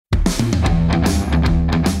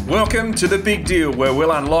Welcome to The Big Deal, where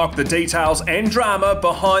we'll unlock the details and drama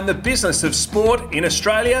behind the business of sport in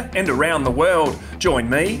Australia and around the world. Join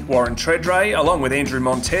me, Warren Tredrea, along with Andrew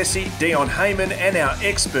Montesi, Dion Heyman and our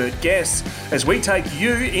expert guests as we take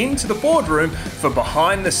you into the boardroom for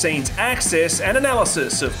behind-the-scenes access and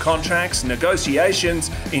analysis of contracts,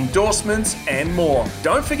 negotiations, endorsements and more.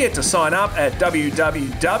 Don't forget to sign up at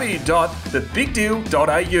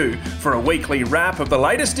www.thebigdeal.au for a weekly wrap of the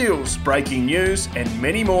latest deals, breaking news and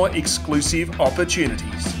many more exclusive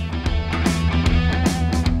opportunities.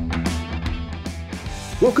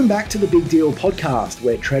 Welcome back to the Big Deal podcast,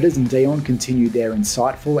 where Tredders and Dion continue their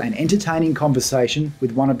insightful and entertaining conversation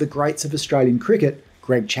with one of the greats of Australian cricket,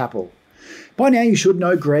 Greg Chappell. By now you should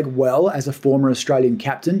know Greg well as a former Australian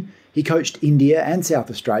captain. He coached India and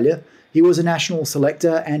South Australia. He was a national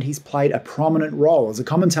selector and he's played a prominent role as a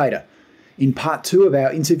commentator. In part 2 of our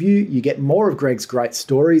interview, you get more of Greg's great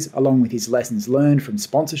stories, along with his lessons learned from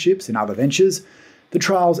sponsorships and other ventures, the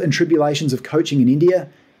trials and tribulations of coaching in India,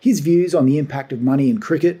 his views on the impact of money in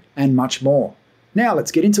cricket, and much more. Now let's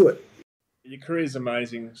get into it. Your career's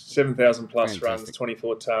amazing, 7,000 plus runs,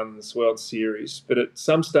 24 tonnes, World Series. But at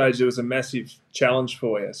some stage there was a massive challenge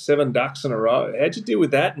for you, 7 ducks in a row. How'd you deal with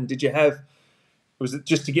that? And was it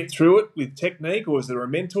just to get through it with technique, or was there a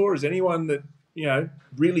mentor? Is anyone that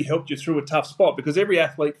really helped you through a tough spot? Because every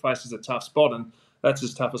athlete faces a tough spot, and that's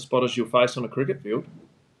as tough a spot as you'll face on a cricket field.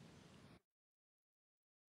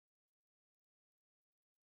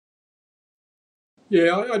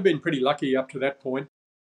 Yeah, I'd been pretty lucky up to that point.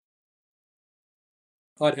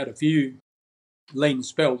 I'd had a few lean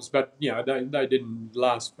spells, but they didn't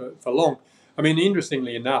last for long. I mean,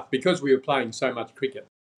 interestingly enough, because we were playing so much cricket,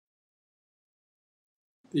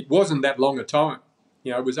 it wasn't that long a time.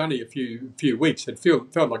 It was only a few weeks. It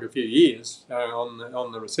felt like a few years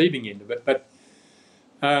on the receiving end of it. But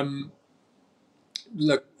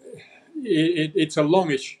look, it's a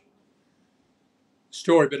longish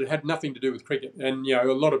story, but it had nothing to do with cricket. And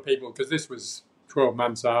a lot of people, because this was 12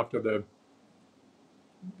 months after the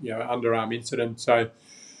underarm incident, so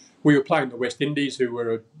we were playing the West Indies, who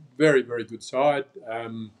were a very, very good side. I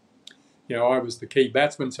was the key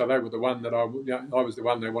batsman, so they were the one that I was the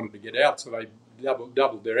one they wanted to get out, so they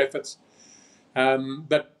doubled their efforts.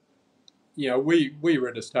 But we were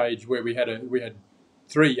at a stage where we had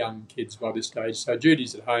 3 young kids by this stage. So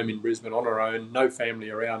Judy's at home in Brisbane on her own, no family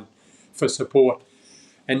around for support,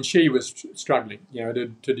 and she was struggling,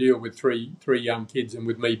 to deal with three young kids, and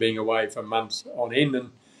with me being away for months on end,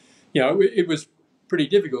 and it was pretty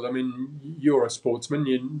difficult. I mean, you're a sportsman,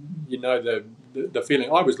 you know the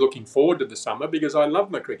feeling. I was looking forward to the summer because I love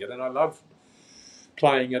my cricket and I love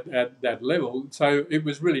playing at that level. So it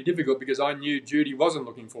was really difficult because I knew Judy wasn't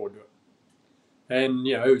looking forward to it. And,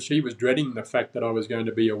 she was dreading the fact that I was going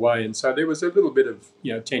to be away. And so there was a little bit of,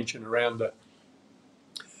 tension around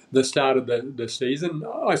the start of the season.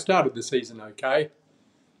 I started the season okay.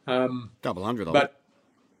 Double hundred, but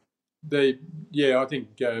I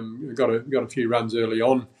think got a few runs early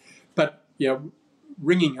on. But,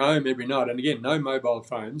 ringing home every night, and again, no mobile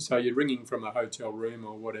phones, so you're ringing from a hotel room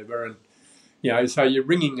or whatever, and so you're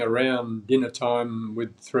ringing around dinner time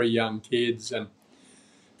with 3 young kids, and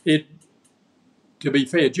to be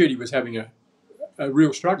fair, Judy was having a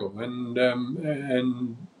real struggle, and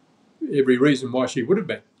every reason why she would have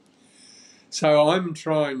been. So I'm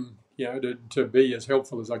trying, to be as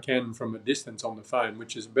helpful as I can from a distance on the phone,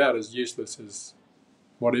 which is about as useless as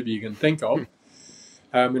whatever you can think of.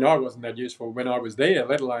 And I wasn't that useful when I was there,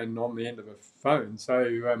 let alone on the end of a phone.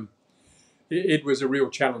 So it was a real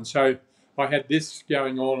challenge. So I had this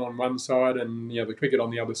going on one side and the cricket on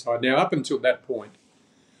the other side. Now, up until that point,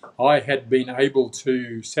 I had been able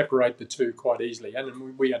to separate the two quite easily,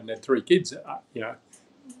 and we hadn't had 3 kids,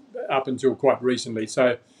 up until quite recently.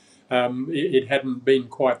 So it hadn't been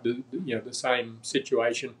quite the same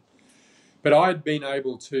situation. But I'd been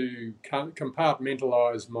able to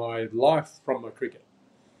compartmentalise my life from my cricket,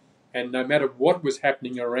 and no matter what was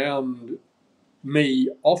happening around me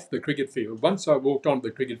off the cricket field, once I walked onto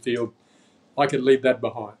the cricket field, I could leave that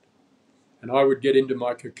behind, and I would get into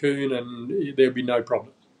my cocoon, and there'd be no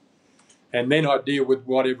problem. And then I'd deal with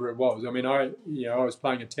whatever it was. I mean, I was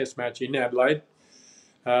playing a test match in Adelaide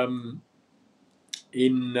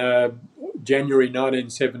in January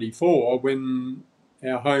 1974 when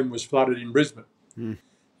our home was flooded in Brisbane.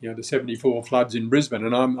 The 74 floods in Brisbane,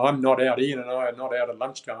 and I'm not out. Ian and I are not out at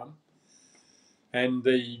lunchtime. And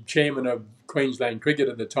the chairman of Queensland Cricket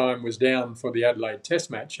at the time was down for the Adelaide Test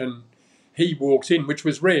match, and he walks in, which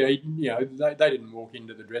was rare. They didn't walk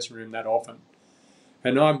into the dressing room that often.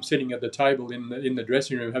 And I'm sitting at the table in the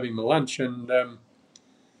dressing room having my lunch, and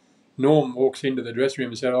Norm walks into the dressing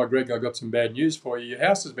room and said, "Oh, Greg, I got some bad news for you. Your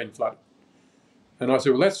house has been flooded." And I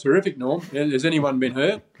said, "Well, that's terrific, Norm. Has anyone been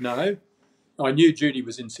hurt?" "No." I knew Judy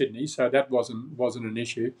was in Sydney, so that wasn't an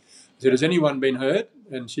issue. I said, "Has anyone been hurt?"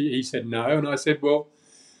 And he said, "No." And I said, "Well,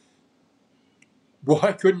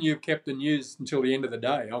 why couldn't you have kept the news until the end of the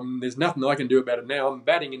day? There's nothing I can do about it now. I'm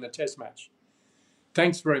batting in the test match.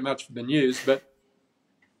 Thanks very much for the news, but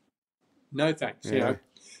no thanks." Yeah. You know.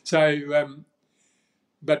 So,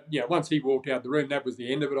 but yeah, once he walked out the room, that was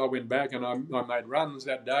the end of it. I went back and I made runs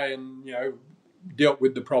that day, and dealt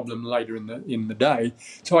with the problem later in the day.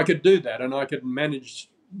 So I could do that, and I could manage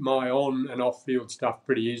my on and off field stuff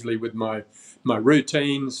pretty easily with my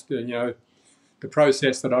routines. The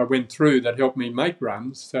process that I went through that helped me make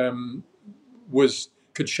runs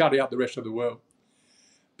could shut out the rest of the world.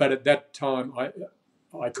 But at that time,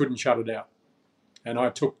 I couldn't shut it out, and I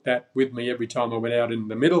took that with me every time I went out in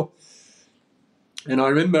the middle. And I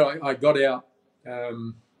remember I got out.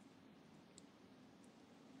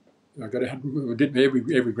 I got out. Did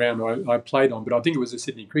every ground I played on, but I think it was a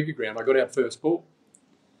Sydney cricket ground. I got out first ball,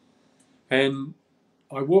 and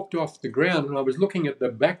I walked off the ground, and I was looking at the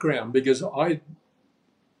background because I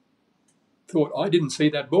thought I didn't see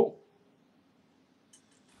that ball.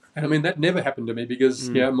 And I mean, that never happened to me because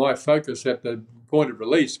my focus at the point of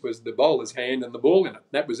release was the bowler's hand and the ball in it.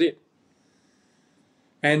 That was it.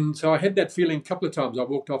 And so I had that feeling a couple of times. I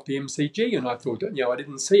walked off the MCG and I thought, I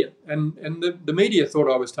didn't see it. And the media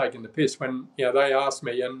thought I was taking the piss when, they asked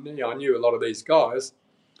me, and I knew a lot of these guys.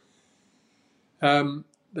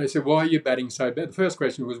 They said, "Why are you batting so bad?" The first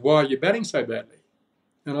question was, "Why are you batting so badly?"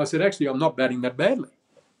 And I said, "Actually, I'm not batting that badly.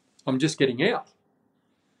 I'm just getting out."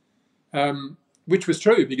 Which was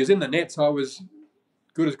true because in the nets I was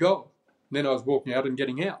good as gold. And then I was walking out and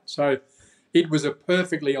getting out. So it was a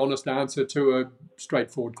perfectly honest answer to a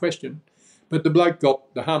straightforward question. But the bloke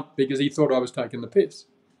got the hump because he thought I was taking the piss.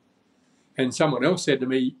 And someone else said to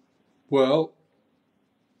me, "Well,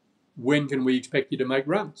 when can we expect you to make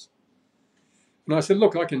runs?" And I said,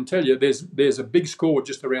 "Look, I can tell you there's a big score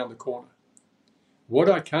just around the corner. What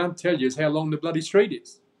I can't tell you is how long the bloody street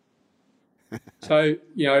is." So,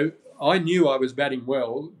 I knew I was batting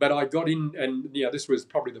well, but I got in, and this was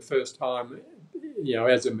probably the first time,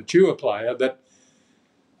 as a mature player, that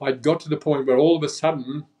I got to the point where all of a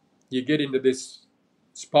sudden you get into this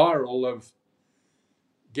spiral of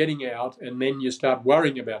getting out, and then you start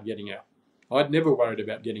worrying about getting out. I'd never worried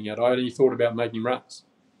about getting out. I only thought about making runs.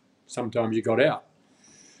 Sometimes you got out.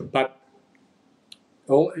 But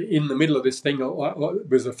in the middle of this thing, it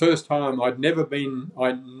was the first time I never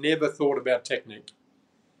thought about technique.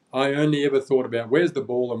 I only ever thought about where's the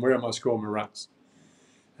ball and where am I scoring my runs,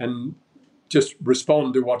 and just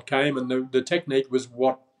respond to what came. And the technique was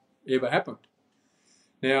whatever happened.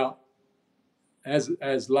 Now,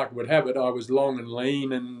 as luck would have it, I was long and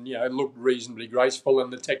lean and looked reasonably graceful,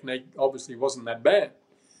 and the technique obviously wasn't that bad.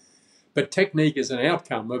 But technique is an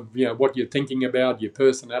outcome of what you're thinking about, your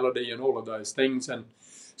personality, and all of those things. And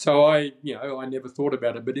so I never thought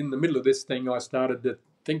about it. But in the middle of this thing, I started to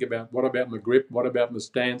think about what about my grip, what about my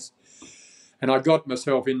stance, and I got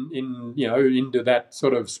myself into that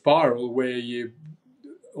sort of spiral where you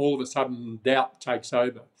all of a sudden doubt takes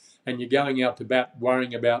over, and you're going out to bat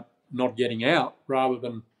worrying about not getting out rather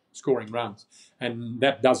than scoring runs, and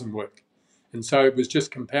that doesn't work. And so it was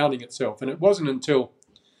just compounding itself, and it wasn't until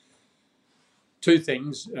two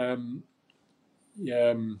things. We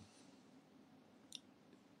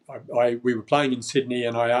were playing in Sydney,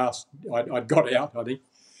 and I'd got out, I think.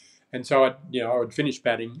 And so I'd finished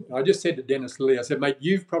batting. I just said to Dennis Lee, I said, "Mate,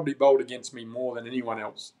 you've probably bowled against me more than anyone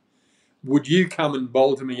else. Would you come and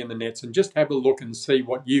bowl to me in the nets and just have a look and see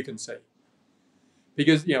what you can see?"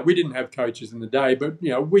 Because, we didn't have coaches in the day, but,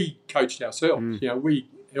 we coached ourselves. We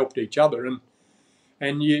helped each other,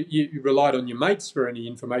 and you relied on your mates for any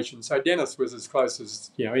information. So Dennis was as close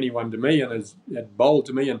as, anyone to me, and had bowled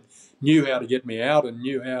to me and knew how to get me out and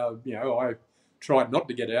knew how, I tried not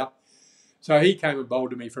to get out. So he came and bowled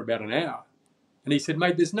to me for about an hour. And he said,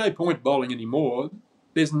 "Mate, there's no point bowling anymore.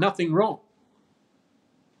 There's nothing wrong."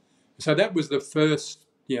 So that was the first,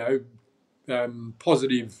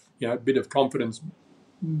 positive, bit of confidence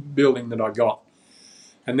building that I got.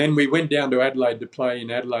 And then we went down to Adelaide to play in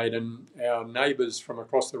Adelaide, and our neighbours from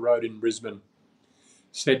across the road in Brisbane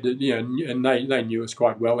said that, and they knew us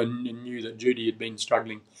quite well and knew that Judy had been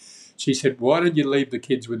struggling. She said, "Why don't you leave the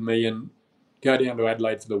kids with me and go down to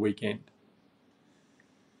Adelaide for the weekend?"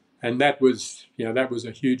 And that was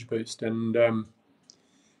a huge boost. And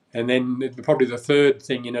then probably the third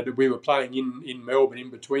thing in it, we were playing in Melbourne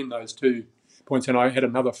in between those 2 points, and I had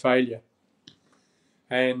another failure.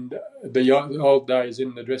 And the old days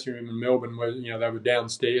in the dressing room in Melbourne were, they were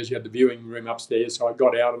downstairs. You had the viewing room upstairs. So I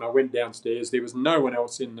got out and I went downstairs. There was no one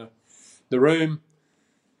else in the room.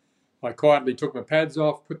 I quietly took my pads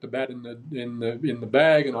off, put the bat in the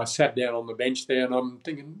bag, and I sat down on the bench there. And I'm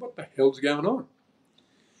thinking, what the hell's going on?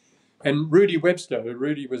 And Rudy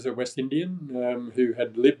was a West Indian who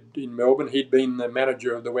had lived in Melbourne. He'd been the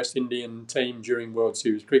manager of the West Indian team during World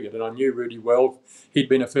Series cricket, and I knew Rudy well. He'd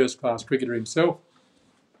been a first-class cricketer himself.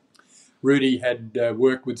 Rudy had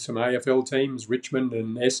worked with some AFL teams, Richmond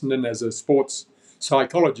and Essendon, as a sports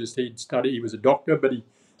psychologist. He was a doctor, but he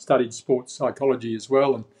studied sports psychology as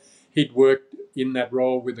well, and he'd worked in that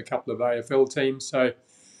role with a couple of AFL teams. So,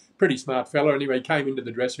 pretty smart fella. Anyway, he came into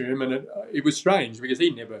the dressing room, and it was strange because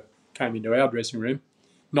he never came into our dressing room.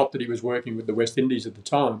 Not that he was working with the West Indies at the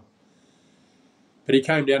time. But he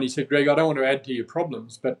came down and he said, Greg, I don't want to add to your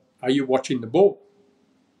problems, but are you watching the ball?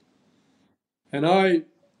 And I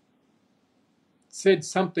said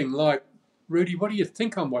something like, Rudy, what do you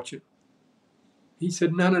think I'm watching? He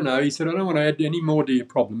said, no. He said, I don't want to add any more to your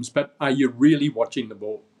problems, but are you really watching the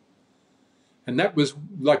ball? And that was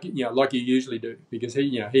like you usually do, because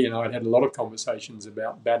he and I had a lot of conversations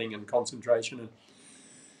about batting and concentration.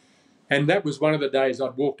 And that was one of the days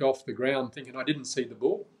I'd walked off the ground thinking I didn't see the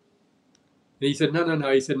ball. And he said,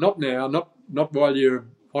 no. He said, not now, not while you're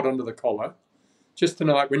hot under the collar. Just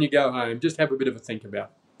tonight when you go home, just have a bit of a think about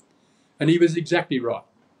it. And he was exactly right.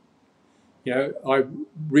 I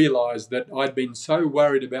realised that I'd been so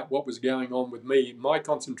worried about what was going on with me. My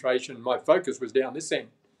concentration, my focus was down this end.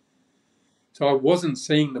 So I wasn't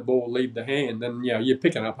seeing the ball leave the hand. And, you're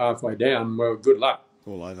picking up halfway down. Well, good luck.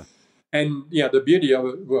 All over. And, the beauty of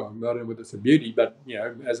it, well, I don't know whether it's a beauty, but,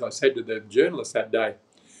 as I said to the journalist that day,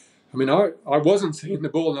 I mean, I wasn't seeing the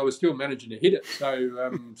ball and I was still managing to hit it.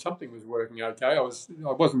 So something was working okay. I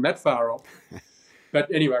wasn't that far off. But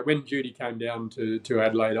anyway, when Judy came down to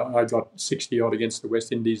Adelaide, I got 60-odd against the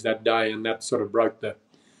West Indies that day, and that sort of broke the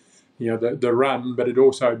run. But it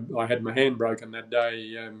also, I had my hand broken that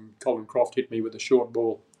day. Colin Croft hit me with a short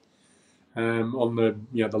ball on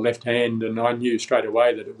the left hand, and I knew straight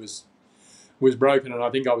away that it was broken. And I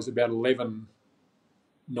think I was about 11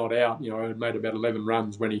 not out. I had made about 11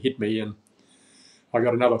 runs when he hit me, and I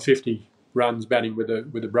got another 50 runs batting with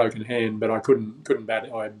a broken hand, but I couldn't bat.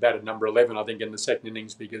 I batted number 11, I think, in the second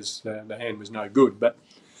innings because the hand was no good. But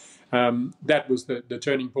that was the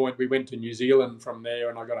turning point. We went to New Zealand from there,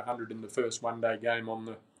 and I got 100 in the first one-day game on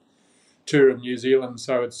the tour of New Zealand.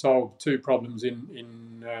 So it solved two problems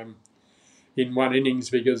in one innings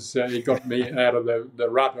because it got me out of the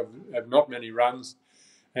rut of not many runs.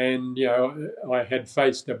 And, I had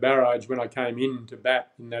faced a barrage when I came in to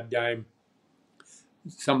bat in that game.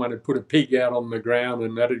 Someone had put a pig out on the ground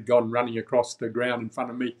and that had gone running across the ground in front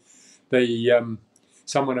of me.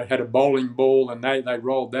 Someone had a bowling ball and they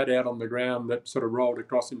rolled that out on the ground that sort of rolled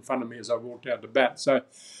across in front of me as I walked out to bat. So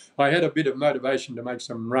I had a bit of motivation to make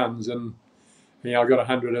some runs, and I got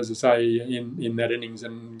 100, as I say, in that innings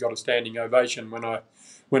and got a standing ovation when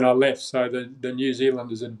I left. So the New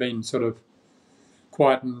Zealanders had been sort of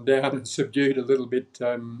quietened down and subdued a little bit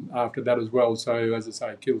after that as well. So, as I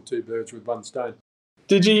say, killed two birds with one stone.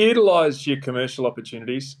 Did you utilise your commercial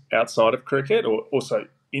opportunities outside of cricket or also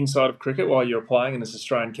inside of cricket while you were playing and as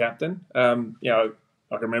Australian captain?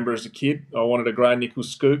 I can remember as a kid, I wanted a grey nickel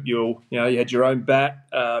scoop. You had your own bat.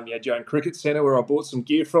 You had your own cricket centre where I bought some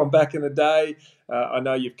gear from back in the day. I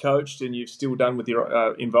know you've coached and you've still done with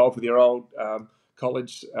your involved with your old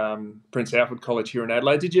college, Prince Alfred College here in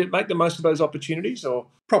Adelaide. Did you make the most of those opportunities, or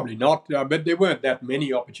probably not? But there weren't that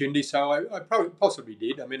many opportunities, so I probably possibly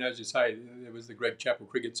did. I mean, as you say, there was the Greg Chappell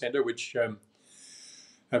Cricket Centre, which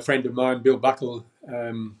a friend of mine, Bill Buckle,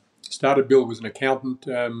 started. Bill was an accountant.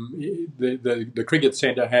 The cricket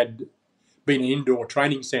centre had been an indoor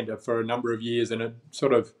training centre for a number of years, and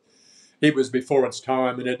it was before its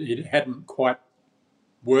time, and it hadn't quite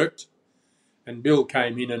worked. And Bill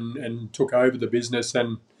came in and took over the business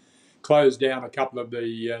and closed down a couple of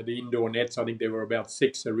the indoor nets. I think there were about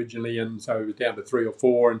 6 originally, and so it was down to 3 or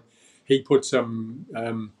 4. And he put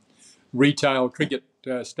some retail cricket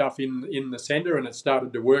stuff in the centre, and it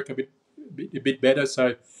started to work a bit better.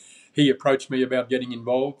 So he approached me about getting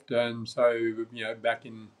involved, and so back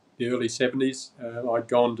in the early 70s, I'd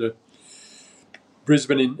gone to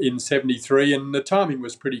Brisbane in 73, and the timing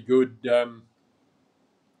was pretty good.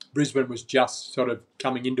 Brisbane was just sort of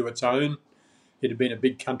coming into its own. It had been a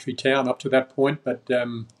big country town up to that point, but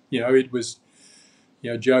it was,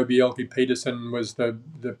 Joe Bjelke-Petersen was the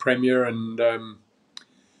premier, and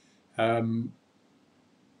the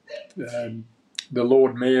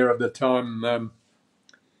Lord Mayor of the time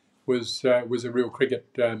was a real cricket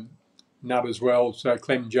nut as well. So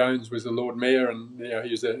Clem Jones was the Lord Mayor, and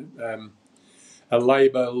he was a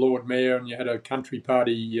Labor Lord Mayor, and you had a country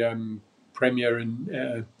party premier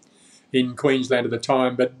in Queensland at the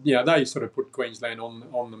time. But they sort of put Queensland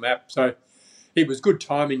on the map. So it was good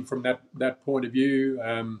timing from that point of view.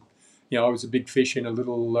 I was a big fish in a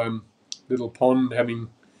little pond. Having,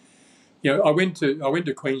 I went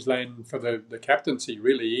to Queensland for the captaincy.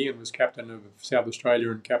 Really, Ian was captain of South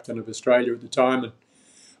Australia and captain of Australia at the time, and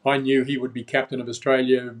I knew he would be captain of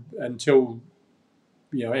Australia until,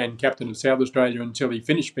 and captain of South Australia until he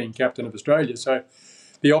finished being captain of Australia. So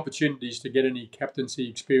the opportunities to get any captaincy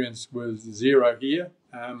experience was zero here.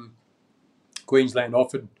 Queensland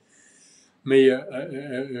offered me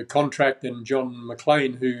a contract, and John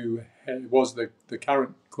McLean, who was the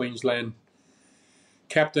current Queensland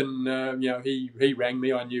captain, he rang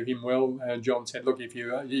me. I knew him well. John said, "Look, if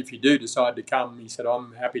you do decide to come," he said,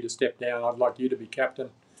 "I'm happy to step down. I'd like you to be captain."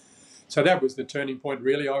 So that was the turning point.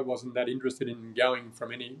 Really, I wasn't that interested in going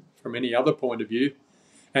from any other point of view.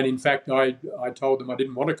 And in fact, I told them I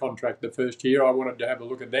didn't want a contract the first year. I wanted to have a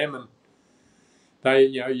look at them, and they,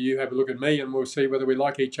 you have a look at me, and we'll see whether we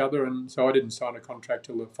like each other. And so I didn't sign a contract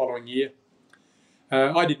till the following year.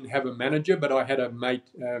 I didn't have a manager, but I had a mate,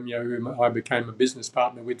 who I became a business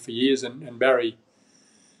partner with for years, and Barry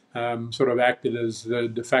sort of acted as the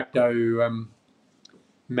de facto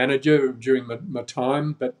manager during my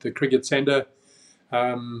time. But the cricket centre,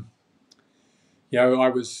 I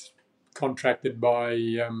was contracted by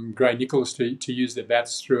Gray Nichols to use their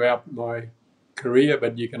bats throughout my career.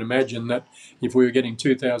 But you can imagine that if we were getting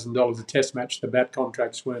 $2,000 a test match, the bat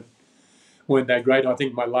contracts weren't that great. I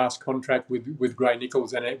think my last contract with Gray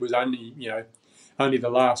Nichols, and it was only the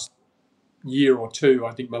last year or two.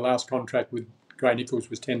 I think my last contract with Gray Nichols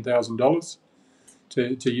was $10,000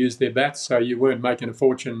 to use their bats. So you weren't making a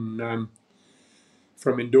fortune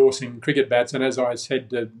from endorsing cricket bats. And as I said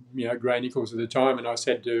to Gray Nichols at the time, and I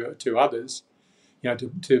said to others,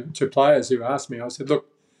 to players who asked me, I said, "Look,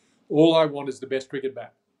 all I want is the best cricket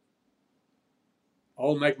bat.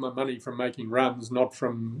 I'll make my money from making runs, not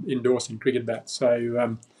from endorsing cricket bats."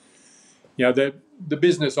 So, the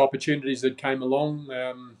business opportunities that came along,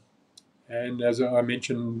 and as I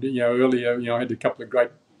mentioned, earlier, I had a couple of great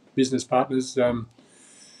business partners.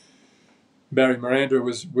 Barry Miranda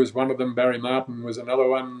was one of them. Barry Martin was another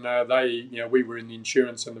one. We were in the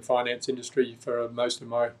insurance and the finance industry for most of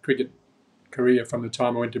my cricket career from the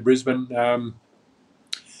time I went to Brisbane.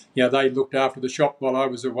 They looked after the shop while I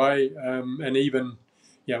was away, and even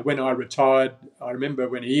when I retired, I remember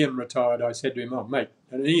when Ian retired, I said to him, "Oh, mate,"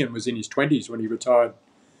 and Ian was in his 20s when he retired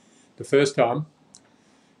the first time.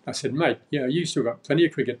 I said, "Mate, you still got plenty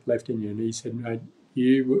of cricket left in you." And he said, "Mate,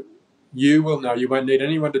 you will know. You won't need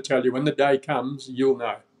anyone to tell you. When the day comes, you'll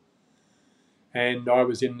know." And I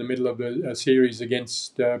was in the middle of a series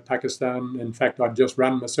against Pakistan. In fact, I'd just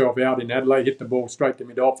run myself out in Adelaide, hit the ball straight to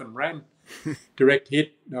mid-off and ran. Direct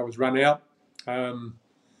hit. I was run out.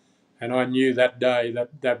 And I knew that day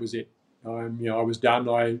that was it. I was done.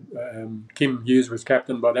 Kim Hughes was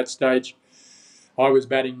captain by that stage. I was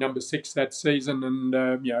batting number 6 that season, and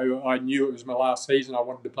I knew it was my last season. I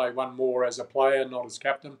wanted to play one more as a player, not as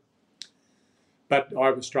captain. But I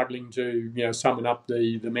was struggling to summon up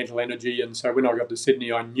the mental energy, and so when I got to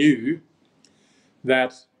Sydney, I knew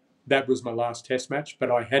that was my last Test match.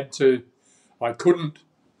 But I couldn't.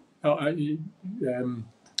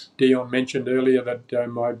 Dion mentioned earlier that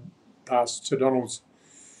I passed Sir Donald's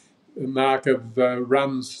mark of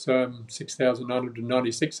runs,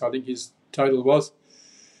 6,996, I think his total was.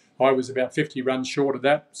 I was about 50 runs short of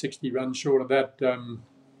that, 60 runs short of that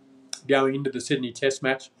going into the Sydney Test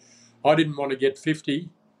match. I didn't want to get 50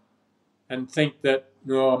 and think that,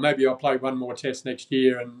 maybe I'll play one more Test next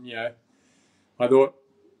year. And, I thought,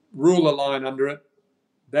 rule a line under it.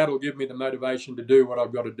 That'll give me the motivation to do what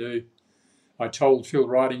I've got to do. I told Phil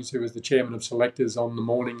Ridings, who was the chairman of selectors on the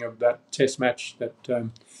morning of that Test match, that,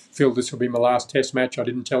 Phil, this will be my last Test match. I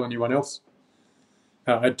didn't tell anyone else.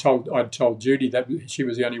 I'd told Judy that she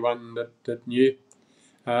was the only one that knew.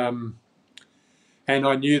 And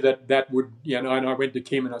I knew that would, and I went to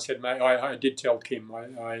Kim and I said, "Mate," I did tell Kim.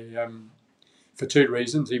 I for 2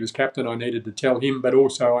 reasons. He was captain. I needed to tell him. But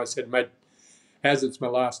also I said, "Mate, as it's my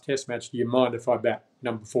last Test match, do you mind if I bat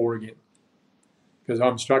number 4 again? Because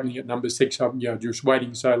I'm struggling at number 6. I'm just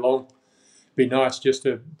waiting so long. It'd be nice just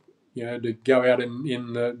to go out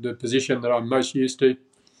in the position that I'm most used to."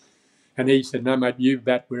 And he said, "No, mate, you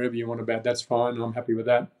bat wherever you want to bat. That's fine. I'm happy with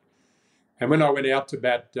that." And when I went out to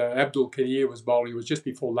bat, Abdul Kadir was bowling. It was just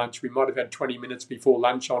before lunch. We might have had 20 minutes before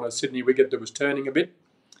lunch on a Sydney wicket that was turning a bit.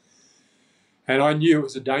 And I knew it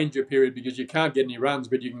was a danger period because you can't get any runs,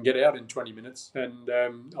 but you can get out in 20 minutes. And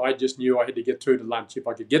I just knew I had to get through to lunch. If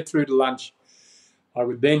I could get through to lunch, I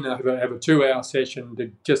would then have a 2-hour session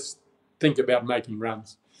to just think about making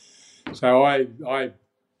runs. So I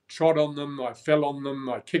trod on them, I fell on them,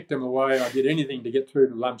 I kicked them away, I did anything to get through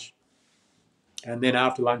to lunch. And then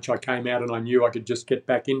after lunch, I came out and I knew I could just get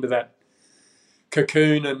back into that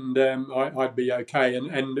cocoon and I'd be okay.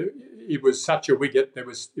 And it was such a wicket. It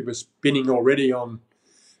was spinning already on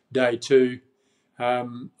day 2.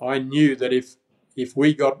 I knew that if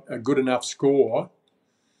we got a good enough score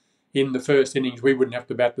in the first innings, we wouldn't have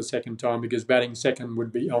to bat the second time, because batting second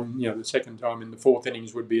would be on, the second time in the fourth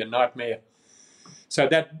innings would be a nightmare. So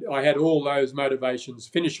that I had all those motivations,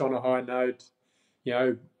 finish on a high note.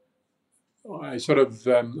 I sort of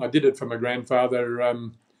I did it for my grandfather.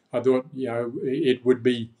 I thought it would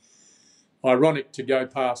be ironic to go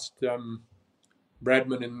past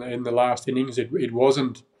Bradman in the last innings. It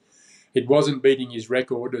wasn't beating his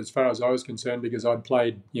record as far as I was concerned, because I'd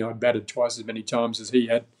played, I'd batted twice as many times as he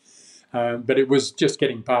had. But it was just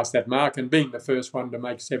getting past that mark and being the first one to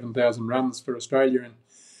make 7,000 runs for Australia in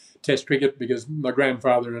Test cricket, because my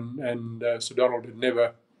grandfather and Sir Donald had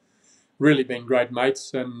never really been great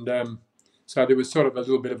mates. And so there was sort of a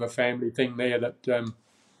little bit of a family thing there that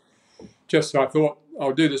just I thought,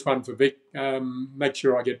 I'll do this one for Vic, make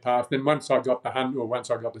sure I get past. Then once I got the 100, or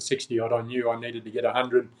once I got the 60 odd, I knew I needed to get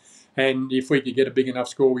 100. And if we could get a big enough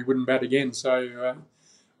score, we wouldn't bat again. So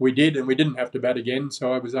we did, and we didn't have to bat again.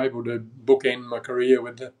 So I was able to bookend my career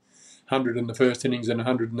with the 100 in the first innings and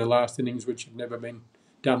 100 in the last innings, which had never been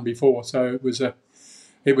done before. So it was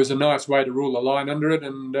a nice way to rule a line under it.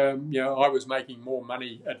 And, I was making more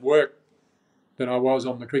money at work than I was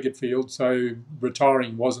on the cricket field. So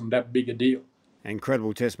retiring wasn't that big a deal.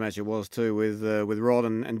 Incredible test match it was too, with Rod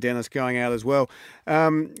and Dennis going out as well.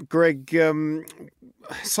 Greg,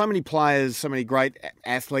 so many players, so many great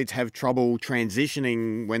athletes have trouble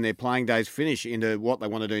transitioning when their playing days finish into what they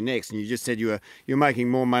want to do next. And you just said you're making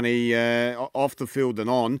more money off the field than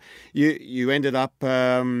on. You ended up,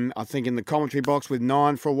 I think, in the commentary box with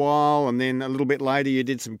Nine for a while, and then a little bit later you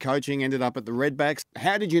did some coaching, ended up at the Redbacks.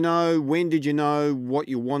 How did you know, when did you know what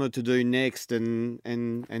you wanted to do next, and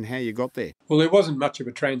how you got there? Well, there wasn't much of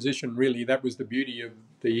a transition, really. That was the beauty of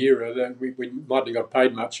the era. That we might have got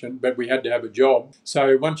paid much, but we had to have a job.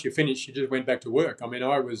 So once you finished, you just went back to work. I mean,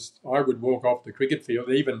 I would walk off the cricket field,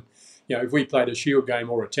 even if we played a Shield game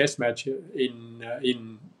or a Test match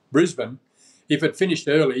in Brisbane. If it finished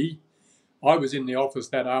early, I was in the office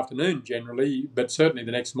that afternoon generally, but certainly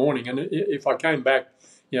the next morning. And if I came back,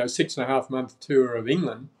 6.5-month tour of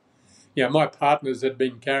England, my partners had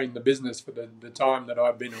been carrying the business for the time that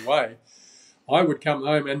I'd been away. I would come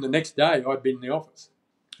home and the next day I'd be in the office.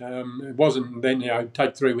 It wasn't then,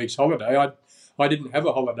 take 3 weeks holiday. I didn't have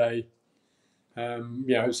a holiday.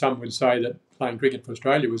 Some would say that playing cricket for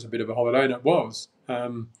Australia was a bit of a holiday, and it was.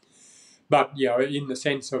 But, in the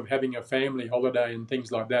sense of having a family holiday and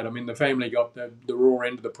things like that, I mean, the family got the raw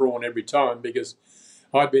end of the prawn every time, because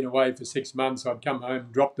I'd been away for 6 months. I'd come home,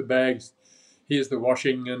 drop the bags, here's the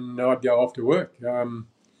washing, and I'd go off to work.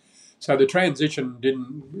 So the transition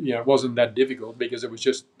wasn't that difficult, because it was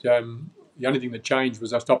just the only thing that changed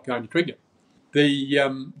was I stopped going to cricket.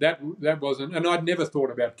 That wasn't, and I'd never thought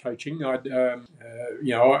about coaching.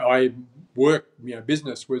 I worked.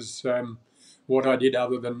 Business was what I did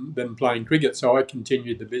other than playing cricket. So I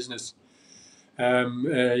continued the business,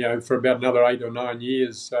 for about another 8 or 9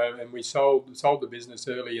 years, and we sold the business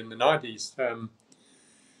early in the 90s.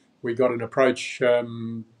 We got an approach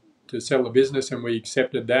to sell the business, and we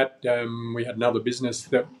accepted that. We had another business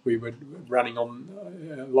that we were running on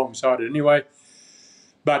alongside it anyway.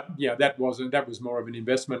 But that was more of an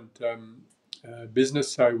investment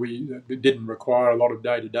business, so it didn't require a lot of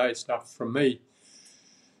day-to-day stuff from me.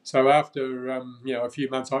 So after a few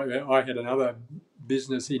months, I had another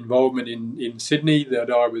business involvement in Sydney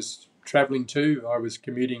that I was travelling to. I was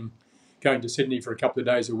going to Sydney for a couple of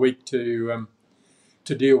days a week to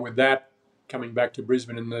deal with that, coming back to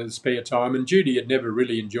Brisbane in the spare time. And Judy had never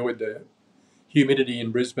really enjoyed the humidity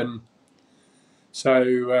in Brisbane.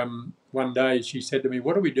 So one day she said to me,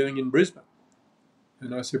 "What are we doing in Brisbane?"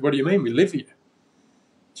 And I said, "What do you mean? We live here."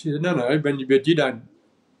 She said, "No, but you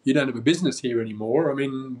don't have a business here anymore. I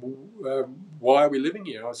mean, why are we living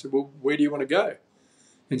here?" I said, "Well, where do you want to go?"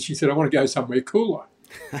 And she said, "I want to go somewhere cooler."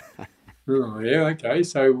 Oh, yeah, okay.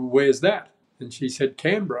 So where's that? And she said,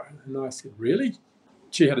 "Canberra." And I said, "Really?"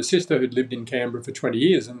 She had a sister who'd lived in Canberra for 20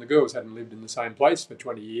 years, and the girls hadn't lived in the same place for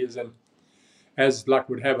 20 years. And as luck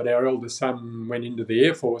would have it, our eldest son went into the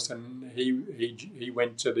Air Force, and he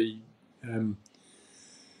went to the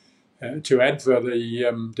to add for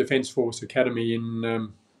the Defence Force Academy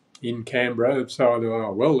in Canberra. So I thought,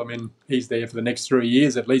 oh, well, I mean, he's there for the next 3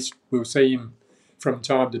 years. At least we'll see him from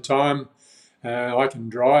time to time. I can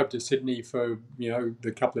drive to Sydney for,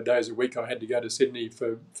 the couple of days a week I had to go to Sydney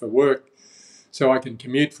for work. So I can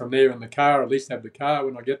commute from there in the car, at least have the car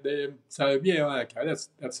when I get there. So, yeah, okay,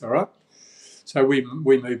 that's all right. So we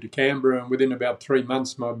moved to Canberra, and within about 3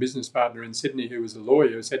 months, my business partner in Sydney, who was a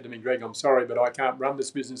lawyer, said to me, Greg, I'm sorry, but I can't run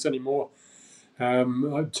this business anymore.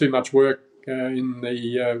 Too much work as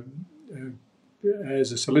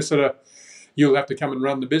a solicitor. You'll have to come and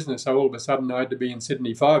run the business. So all of a sudden I had to be in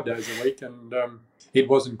Sydney 5 days a week, and it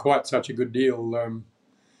wasn't quite such a good deal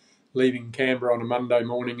leaving Canberra on a Monday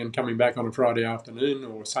morning and coming back on a Friday afternoon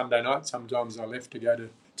or Sunday night. Sometimes I left to go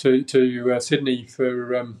to Sydney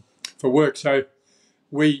for work. So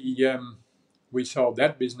we sold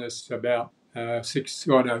that business about 4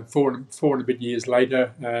 and a bit years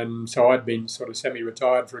later, and so I'd been sort of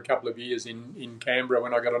semi-retired for a couple of years in Canberra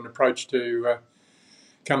when I got an approach to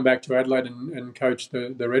come back to Adelaide and coach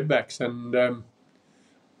the Redbacks. And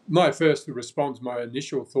my first response, my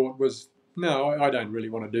initial thought was, no, I don't really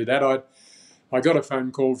want to do that. I got a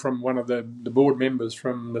phone call from one of the board members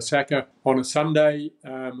from the SACA on a Sunday.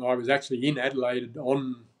 I was actually in Adelaide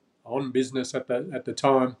on business at the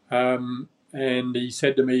time, and he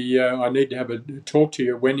said to me, I need to have a talk to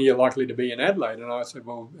you. When are you likely to be in Adelaide? And I said,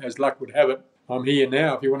 well, as luck would have it, I'm here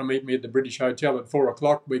now. If you want to meet me at the British Hotel at 4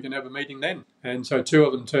 o'clock, we can have a meeting then. And so 2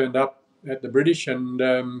 of them turned up at the British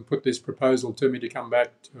and put this proposal to me to come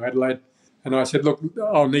back to Adelaide. And I said, look,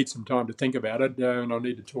 I'll need some time to think about it, and I'll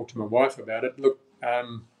need to talk to my wife about it. Look,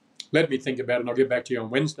 let me think about it, and I'll get back to you on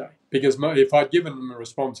Wednesday. Because if I'd given them a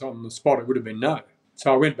response on the spot, it would have been no.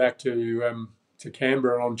 So I went back to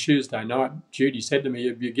Canberra on Tuesday night. Judy said to me,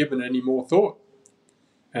 have you given any more thought?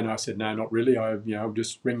 And I said, no, not really. I'll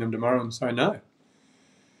just ring them tomorrow and say no.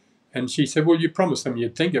 And she said, well, you promised them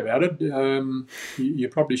you'd think about it. You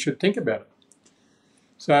probably should think about it.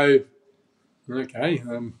 So, okay,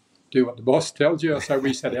 do what the boss tells you. So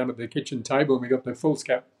we sat down at the kitchen table and we got the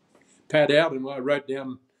foolscap pad out, and I wrote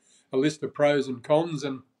down a list of pros and cons,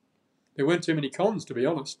 and there weren't too many cons, to be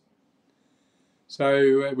honest.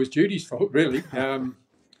 So it was Judy's fault, really,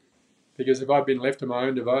 because if I'd been left to my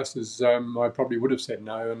own devices, I probably would have said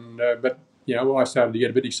no. And but I started to get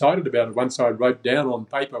a bit excited about it once I wrote down on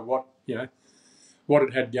paper what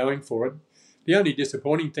it had going for it. The only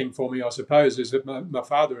disappointing thing for me, I suppose, is that my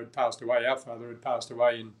father had passed away. Our father had passed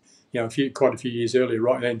away in quite a few years earlier.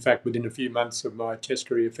 Right, in fact, within a few months of my Test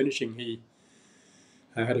career finishing, he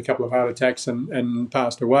had a couple of heart attacks and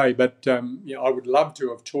passed away. But I would love to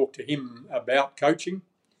have talked to him about coaching,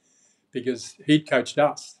 because he'd coached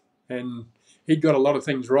us and he'd got a lot of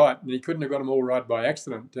things right, and he couldn't have got them all right by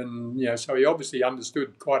accident. And so he obviously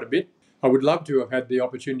understood quite a bit. I would love to have had the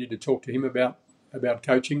opportunity to talk to him about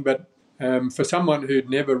coaching, but for someone who'd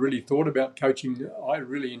never really thought about coaching, I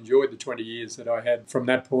really enjoyed the 20 years that I had from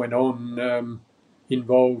that point on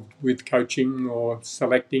involved with coaching or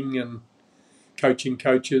selecting and coaching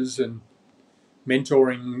coaches and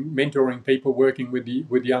mentoring people, working with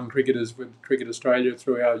young cricketers with Cricket Australia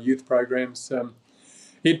through our youth programs.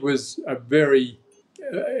 It was a very,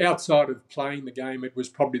 outside of playing the game, it was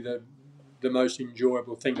probably the most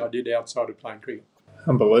enjoyable thing I did outside of playing cricket.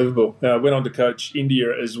 Unbelievable. Went on to coach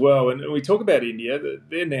India as well. And we talk about India,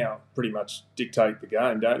 they now pretty much dictate the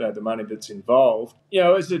game, don't they, the money that's involved.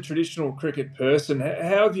 As a traditional cricket person,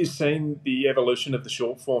 how have you seen the evolution of the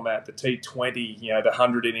short format, the T20, the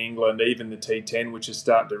 100 in England, even the T10, which is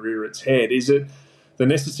starting to rear its head? Is it the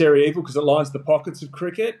necessary evil because it lines the pockets of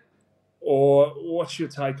cricket? Or what's your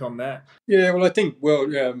take on that? Yeah, well, I think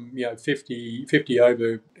 50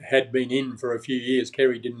 over had been in for a few years.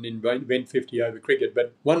 Kerry didn't invent 50 over cricket,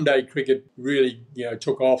 but one day cricket really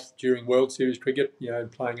took off during World Series cricket.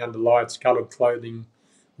 Playing under lights, coloured clothing,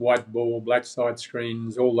 white ball, black side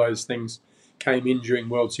screens, all those things came in during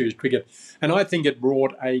World Series cricket, and I think it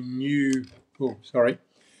brought a new.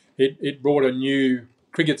 It brought a new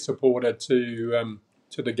cricket supporter to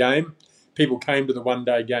the game. People came to the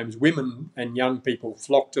one-day games. Women and young people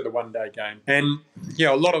flocked to the one-day game. And,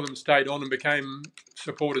 a lot of them stayed on and became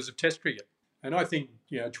supporters of Test cricket. And I think,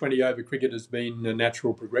 20-over cricket has been a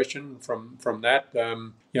natural progression from that.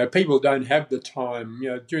 People don't have the time.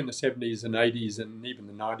 During the 70s and 80s and even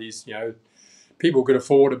the 90s, people could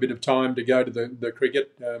afford a bit of time to go to the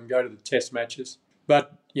cricket, go to the Test matches.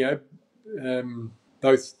 But,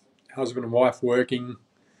 both husband and wife working,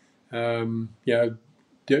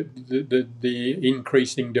 the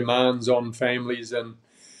increasing demands on families and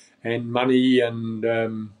money and a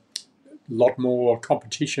lot more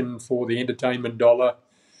competition for the entertainment dollar.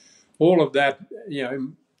 all of that,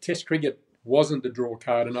 Test cricket wasn't the draw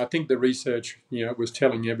card, and I think the research, was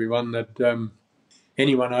telling everyone that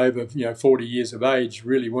anyone over 40 years of age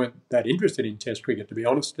really weren't that interested in Test cricket, to be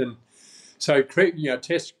honest, and so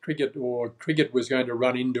Test cricket or cricket was going to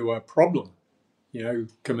run into a problem,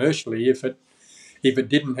 commercially if it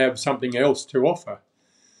didn't have something else to offer.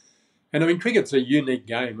 And I mean, cricket's a unique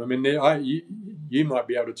game. I mean, you might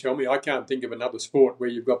be able to tell me. I can't think of another sport where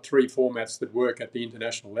you've got 3 formats that work at the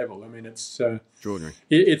international level. I mean, it's extraordinary.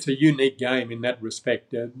 It's a unique game in that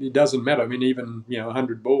respect. It doesn't matter. I mean, even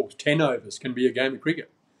 100 balls, 10 overs can be a game of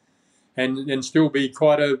cricket, and still be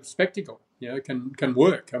quite a spectacle. Can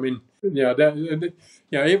work. I mean,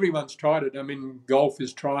 everyone's tried it. I mean, golf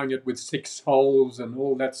is trying it with 6 holes and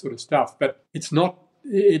all that sort of stuff, but it's not.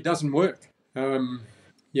 It doesn't work.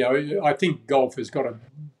 I think golf has got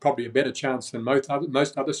probably a better chance than most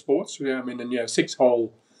other sports. I mean, and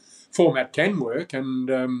 6-hole format can work, and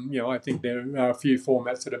I think there are a few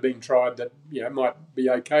formats that are being tried that might be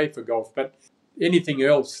okay for golf, but anything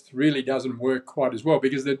else really doesn't work quite as well,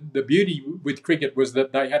 because the beauty with cricket was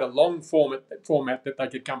that they had a long format that they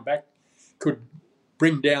could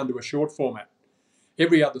bring down to a short format.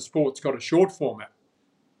 Every other sport's got a short format.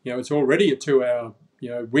 It's already a 2-hour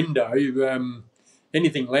window.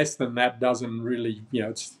 Anything less than that doesn't really,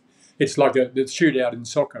 it's like a shootout in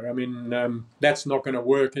soccer. I mean, that's not going to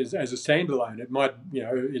work as a standalone. It might,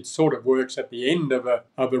 it sort of works at the end of a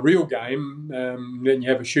real game. Then you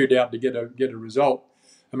have a shootout to get a result.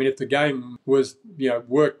 I mean, if the game was,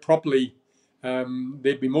 worked properly,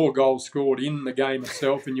 there'd be more goals scored in the game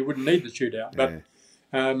itself, and you wouldn't need the shootout. But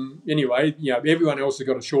anyway, everyone else has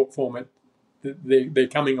got a short format. They're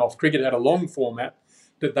coming off. Cricket had a long format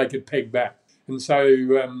that they could peg back. And so,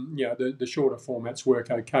 the shorter formats work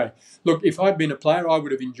okay. Look, if I'd been a player, I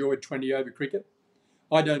would have enjoyed 20-over cricket.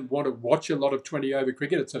 I don't want to watch a lot of 20-over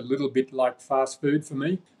cricket. It's a little bit like fast food for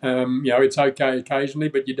me. It's okay occasionally,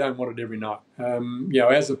 but you don't want it every night.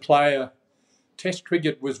 As a player, Test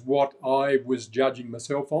cricket was what I was judging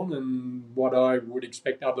myself on and what I would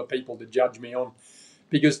expect other people to judge me on.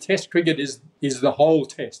 Because Test cricket is the whole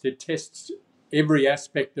test. It tests every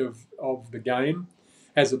aspect of the game.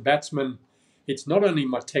 As a batsman, it's not only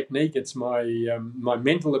my technique, it's my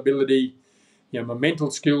mental ability, my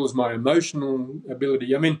mental skills, my emotional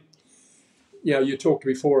ability. I mean, you talked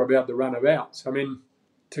before about the run of outs. I mean,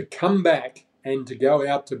 to come back and to go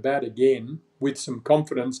out to bat again with some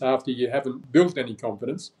confidence after you haven't built any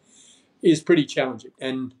confidence is pretty challenging.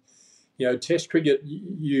 And, Test cricket,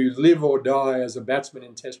 you live or die as a batsman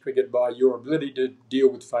in Test cricket by your ability to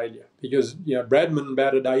deal with failure. Because, Bradman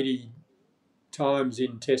batted 80 times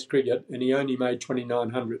in Test cricket and he only made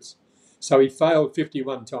 29 hundreds. So he failed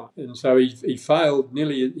 51 times. And so he failed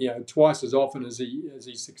nearly twice as often as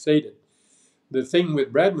he succeeded. The thing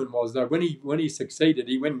with Bradman was, though, when he succeeded,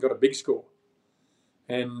 he went and got a big score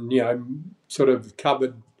and, sort of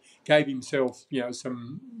gave himself,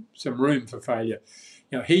 some room for failure.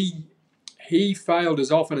 He failed as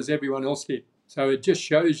often as everyone else did. So it just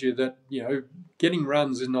shows you that, getting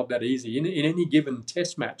runs is not that easy. In any given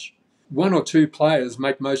Test match, 1 or 2 players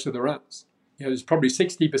make most of the runs. There's probably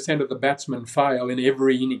 60% of the batsmen fail in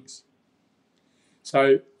every innings.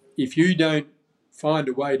 So if you don't find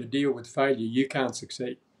a way to deal with failure, you can't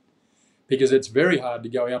succeed, because it's very hard to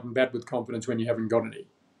go out and bat with confidence when you haven't got any.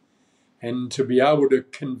 And to be able to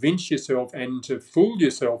convince yourself and to fool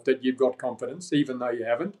yourself that you've got confidence, even though you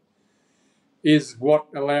haven't, is what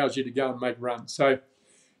allows you to go and make runs. So,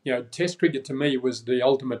 Test cricket to me was the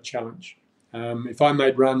ultimate challenge. If I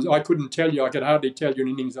made runs, I could hardly tell you an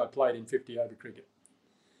innings I played in 50-over cricket.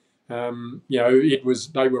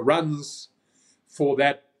 They were runs for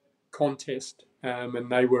that contest,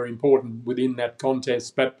 and they were important within that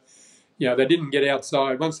contest. But, they didn't get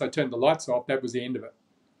outside. Once they turned the lights off, that was the end of it.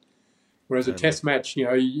 Whereas a Test match,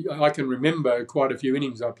 I can remember quite a few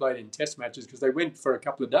innings I played in Test matches because they went for a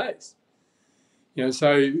couple of days.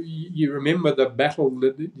 So you remember the battle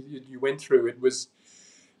that you went through. It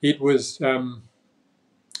was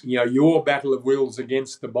your battle of wills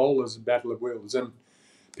against the bowler's battle of wills. And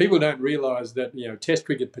people don't realise that, Test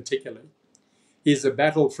cricket particularly is a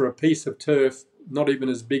battle for a piece of turf not even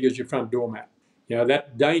as big as your front doormat.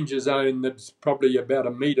 That danger zone that's probably about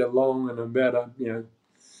 1 metre long and about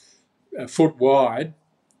a foot wide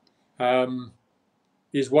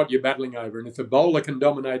is what you're battling over. And if the bowler can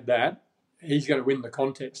dominate that, he's going to win the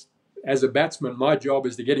contest. As a batsman, my job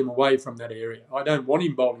is to get him away from that area. I don't want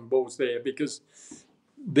him bowling balls there because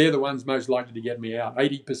they're the ones most likely to get me out.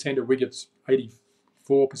 84% of wickets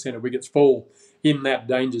fall in that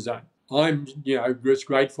danger zone. I'm, just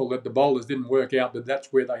grateful that the bowlers didn't work out that that's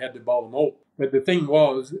where they had to bowl them all. But the thing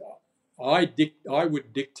was, I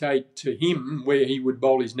would dictate to him where he would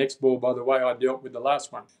bowl his next ball by the way I dealt with the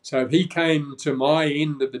last one. So if he came to my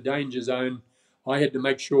end of the danger zone, I had to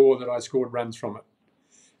make sure that I scored runs from it.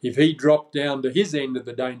 If he dropped down to his end of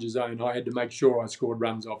the danger zone, I had to make sure I scored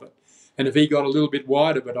runs off it. And if he got a little bit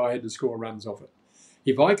wide of it, I had to score runs off it.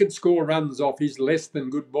 If I could score runs off his less than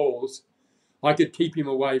good balls, I could keep him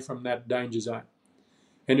away from that danger zone.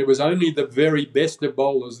 And it was only the very best of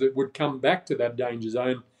bowlers that would come back to that danger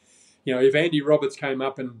zone. You know, if Andy Roberts came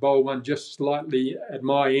up and bowled one just slightly at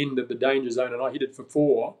my end of the danger zone and I hit it for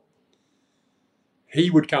 4, he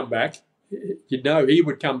would come back. You'd know he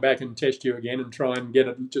would come back and test you again and try and get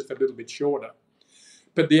it just a little bit shorter.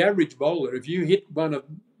 But the average bowler, if you hit one of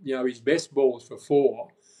his best balls for 4,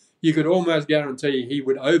 you could almost guarantee he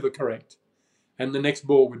would overcorrect and the next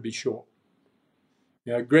ball would be short.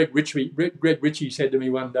 You know, Greg Ritchie said to me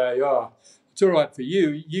one day, "Oh, it's all right for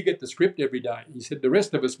you. You get the script every day." He said, "The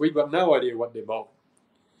rest of us, we've got no idea what they're bowling."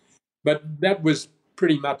 But that was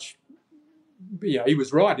pretty much, he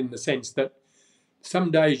was right in the sense that some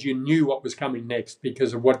days you knew what was coming next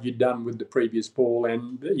because of what you'd done with the previous ball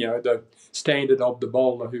and, the standard of the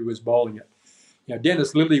bowler who was bowling it.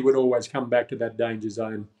 Dennis Lillee would always come back to that danger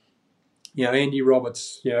zone. Andy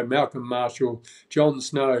Roberts, Malcolm Marshall, John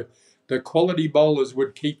Snow, the quality bowlers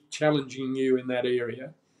would keep challenging you in that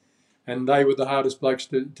area. And they were the hardest blokes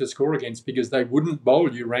to score against because they wouldn't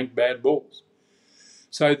bowl you ranked bad balls.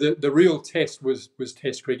 So the real test was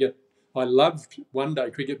Test cricket. I loved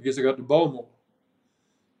one-day cricket because I got to bowl more.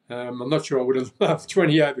 I'm not sure I would have loved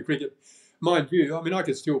 20-over cricket. Mind you, I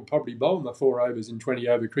could still probably bowl my 4 overs in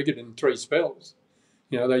 20-over cricket in 3 spells.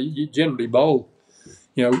 You generally bowl,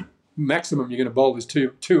 maximum you're going to bowl is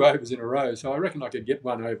two overs in a row. So I reckon I could get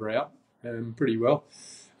 1 over out pretty well.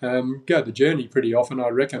 Go the journey pretty often, I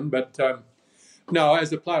reckon. But no,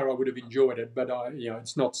 as a player, I would have enjoyed it. But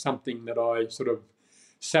it's not something that I sort of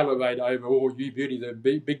salivate over. Oh, you beauty, the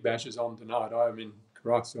big bash is on tonight.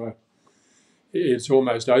 Christ, it's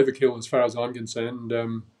almost overkill as far as I'm concerned.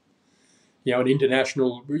 An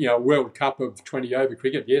international, World Cup of 20-over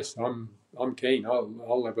cricket. Yes, I'm keen.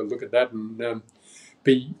 I'll have a look at that and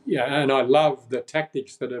and I love the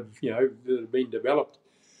tactics that have been developed.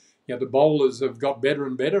 The bowlers have got better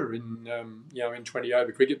and better in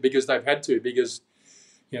 20-over cricket because they've had to, because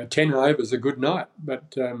 10 overs a good night,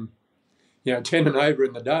 but 10 and over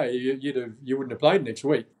in the day you wouldn't have played next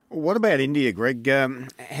week. What about India, Greg?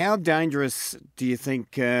 How dangerous do you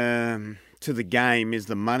think to the game is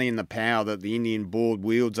the money and the power that the Indian board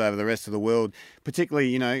wields over the rest of the world?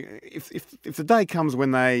 Particularly, if the day comes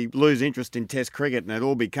when they lose interest in Test cricket and it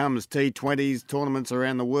all becomes T20s, tournaments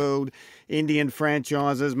around the world, Indian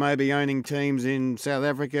franchises maybe owning teams in South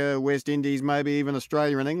Africa, West Indies, maybe even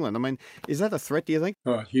Australia and England. Is that a threat, do you think?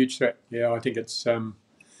 Oh, a huge threat. Yeah, I think it's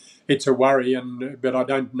a worry, but I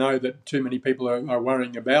don't know that too many people are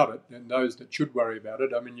worrying about it, and those that should worry about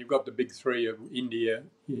it. You've got the big 3 of India,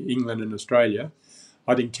 England and Australia.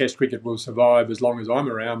 I think Test cricket will survive as long as I'm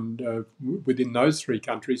around within those 3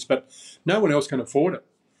 countries, but no one else can afford it.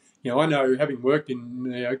 I know, having worked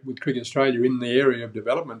with Cricket Australia in the area of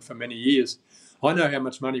development for many years, I know how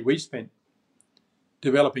much money we spent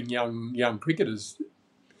developing young cricketers.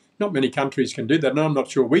 Not many countries can do that, and I'm not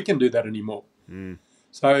sure we can do that anymore. Mm.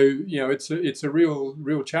 So, it's a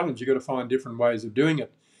real challenge. You've got to find different ways of doing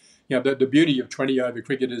it. The beauty of 20-over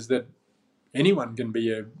cricket is that anyone can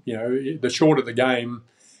be the shorter the game,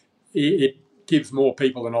 it gives more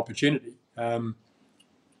people an opportunity. And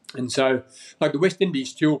so, like the West Indies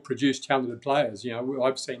still produce talented players.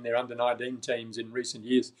 I've seen their under-19 teams in recent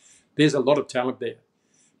years. There's a lot of talent there.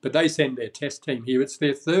 But they send their Test team here. It's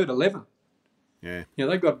their 3rd 11. Yeah.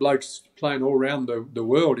 They've got blokes playing all around the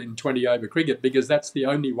world in 20-over cricket because that's the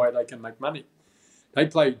only way they can make money. They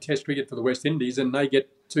play Test cricket for the West Indies and they get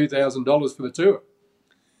 $2,000 for the tour.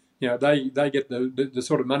 They get the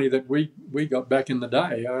sort of money that we got back in the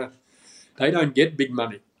day. They don't get big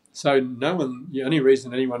money. So the only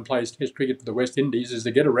reason anyone plays Test cricket for the West Indies is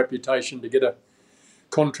to get a reputation, to get a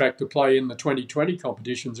contract to play in the 2020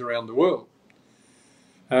 competitions around the world.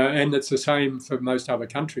 And it's the same for most other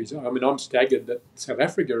countries. I'm staggered that South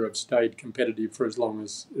Africa have stayed competitive for as long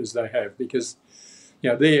as they have because,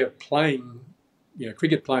 they're playing,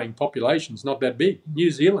 cricket playing population's not that big. New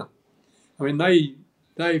Zealand,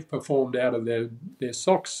 they've performed out of their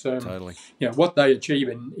socks. Totally. What they achieve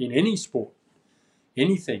in any sport,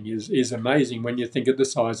 anything is amazing when you think of the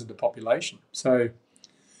size of the population. So,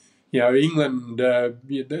 England,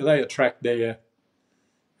 they attract their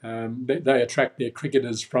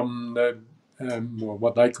cricketers from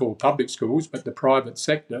what they call public schools, but the private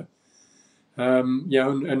sector. And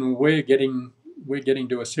we're getting we're getting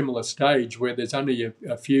to a similar stage where there's only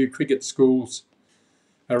a few cricket schools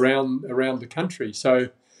around the country. So,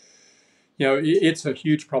 it's a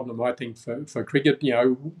huge problem, I think, for cricket.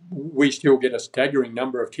 We still get a staggering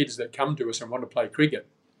number of kids that come to us and want to play cricket,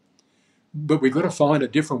 but we've got to find a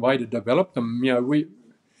different way to develop them.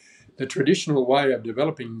 The traditional way of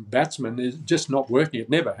developing batsmen is just not working. It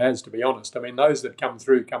never has, to be honest. I mean, those that come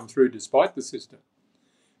through despite the system.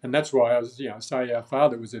 And that's why I say our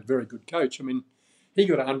father was a very good coach. I mean, he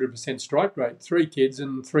got 100% strike rate, 3 kids,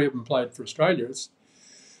 and 3 of them played for Australia.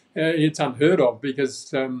 It's unheard of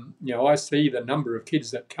because, I see the number of kids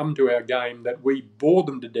that come to our game that we bore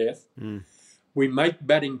them to death. We make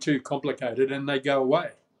batting too complicated and they go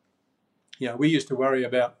away. We used to worry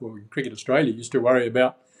about, Cricket Australia used to worry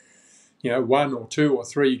about, 1 or 2 or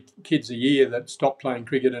 3 kids a year that stopped playing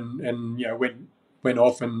cricket and went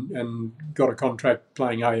off and got a contract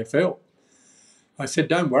playing AFL. I said,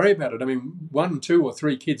 don't worry about it. I mean, 1, 2 or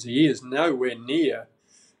 3 kids a year is nowhere near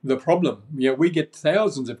the problem. We get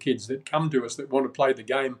thousands of kids that come to us that want to play the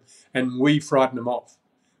game and we frighten them off.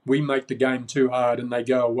 We make the game too hard and they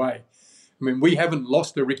go away. I mean, we haven't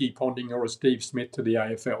lost a Ricky Ponting or a Steve Smith to the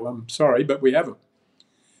AFL. I'm sorry, but we haven't.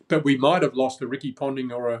 But we might have lost a Ricky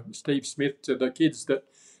Ponting or a Steve Smith to the kids that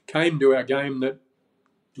came to our game that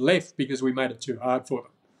left because we made it too hard for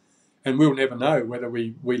them. And we'll never know whether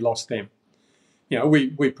we lost them.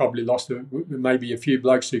 We probably lost maybe a few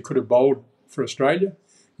blokes who could have bowled for Australia,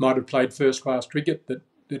 might have played first-class cricket that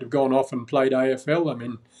have gone off and played AFL. I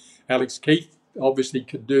mean, Alex Keith obviously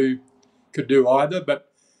could do either,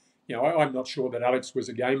 but I'm not sure that Alex was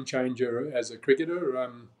a game changer as a cricketer.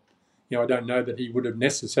 I don't know that he would have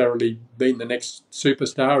necessarily been the next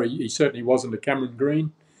superstar. He certainly wasn't a Cameron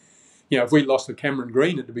Green. If we lost a Cameron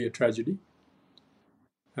Green, it'd be a tragedy.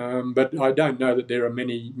 But I don't know that there are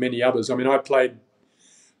many others. I mean,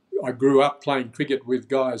 I grew up playing cricket with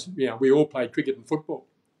guys. We all played cricket and football,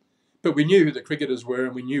 but we knew who the cricketers were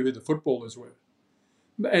and we knew who the footballers were.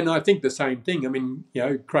 And I think the same thing. I mean,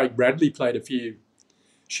 Craig Bradley played a few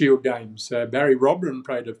Shield games. Barry Robran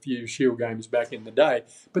played a few Shield games back in the day,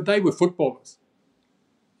 but they were footballers.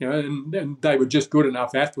 And they were just good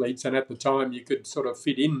enough athletes. And at the time, you could sort of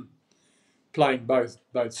fit in playing both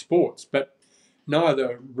sports. But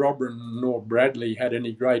neither Robran nor Bradley had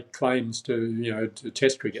any great claims to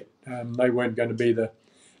Test cricket. They weren't going to be the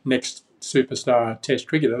next superstar Test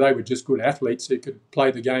cricketer. They were just good athletes who could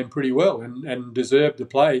play the game pretty well and deserved to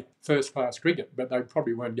play first-class cricket, but they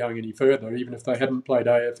probably weren't going any further. Even if they hadn't played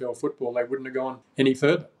AFL football, they wouldn't have gone any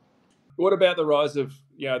further. What about the rise of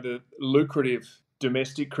the lucrative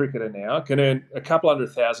domestic cricketer now can earn a couple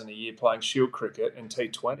 $100,000 a year playing Shield cricket and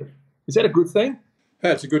T20? Is that a good thing?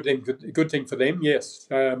 That's a good thing for them, yes.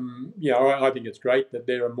 I think it's great that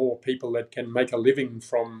there are more people that can make a living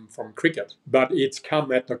from cricket, but it's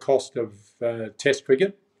come at the cost of Test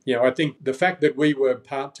cricket. I think the fact that we were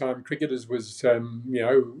part-time cricketers was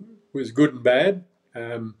good and bad.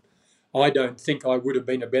 I don't think I would have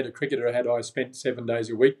been a better cricketer had I spent 7 days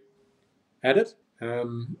a week at it.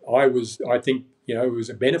 I think it was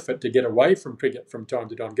a benefit to get away from cricket from time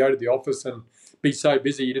to time, go to the office and be so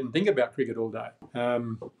busy you didn't think about cricket all day.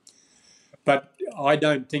 But I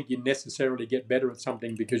don't think you necessarily get better at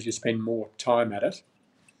something because you spend more time at it.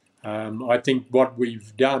 I think what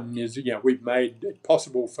we've done is, we've made it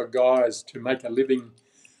possible for guys to make a living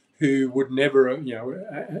who would never,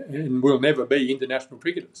 and will never be international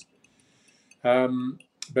cricketers.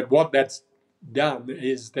 But what that's done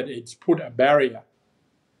is that it's put a barrier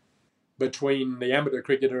between the amateur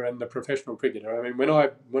cricketer and the professional cricketer. I mean, when I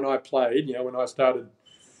played, when I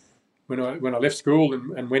left school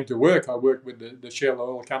and went to work, I worked with the Shell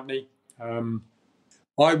Oil Company.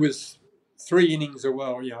 I was 3 innings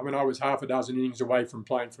away. I was half a dozen innings away from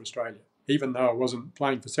playing for Australia, even though I wasn't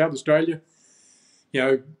playing for South Australia.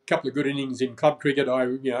 A couple of good innings in club cricket,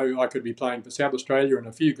 I could be playing for South Australia, and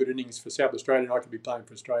a few good innings for South Australia, and I could be playing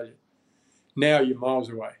for Australia. Now you're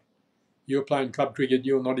miles away. You're playing club cricket,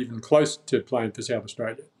 you're not even close to playing for South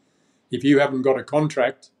Australia. If you haven't got a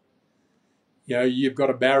contract, you've got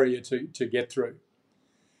a barrier to get through.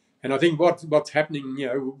 And I think what's happening,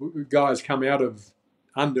 guys come out of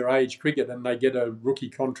underage cricket and they get a rookie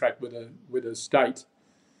contract with a state,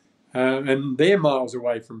 and they're miles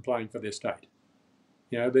away from playing for their state.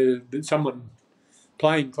 There's someone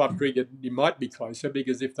playing club cricket, you might be closer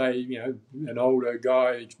because if they, an older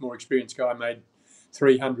guy, more experienced guy made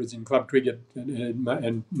 300s in club cricket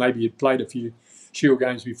and maybe had played a few Shield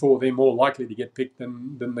games before, they're more likely to get picked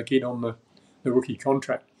than the kid on the rookie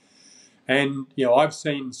contract. And, I've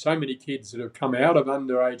seen so many kids that have come out of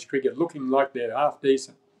underage cricket looking like they're half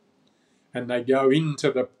decent, and they go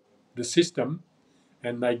into the system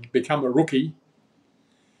and they become a rookie,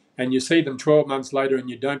 and you see them 12 months later and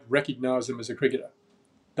you don't recognise them as a cricketer.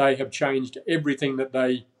 They have changed everything that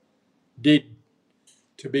they did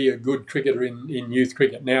to be a good cricketer in youth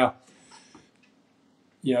cricket. Now,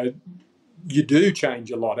 you do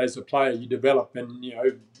change a lot as a player. You develop, and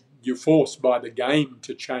you're forced by the game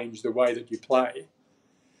to change the way that you play.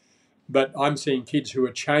 But I'm seeing kids who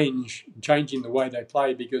are changing the way they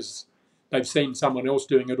play because they've seen someone else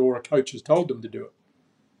doing it, or a coach has told them to do it.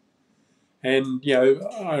 And,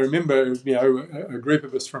 I remember, a group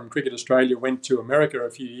of us from Cricket Australia went to America a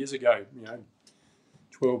few years ago,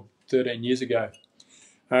 12, 13 years ago,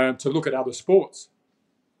 to look at other sports.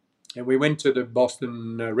 And we went to the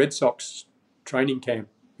Boston Red Sox training camp,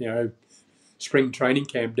 spring training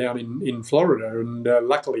camp down in Florida. And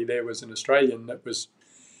luckily there was an Australian that was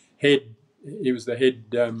he was the head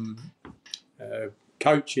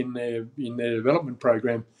coach in their development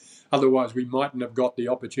program. Otherwise, we mightn't have got the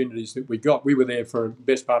opportunities that we got. We were there for the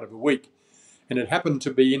best part of a week. And it happened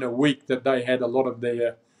to be in a week that they had a lot of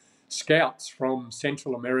their scouts from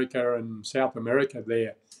Central America and South America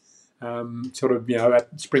there,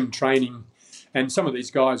 at spring training. And some of these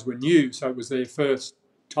guys were new, so it was their first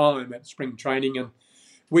time at spring training. And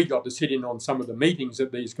we got to sit in on some of the meetings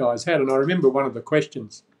that these guys had. And I remember one of the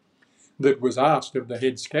questions that was asked of the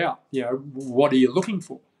head scout, what are you looking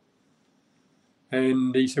for?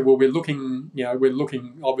 And he said, well, we're looking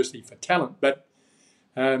obviously for talent, but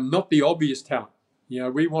not the obvious talent.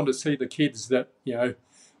 We want to see the kids that,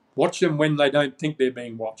 watch them when they don't think they're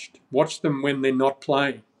being watched. Watch them when they're not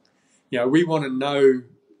playing. We want to know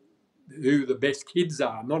who the best kids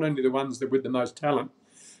are, not only the ones that with the most talent,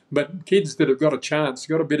 but kids that have got a chance,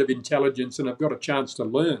 got a bit of intelligence, and have got a chance to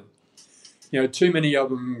learn. Too many of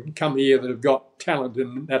them come here that have got talent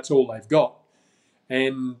and that's all they've got.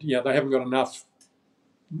 And, they haven't got enough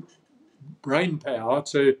brain power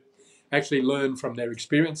to actually learn from their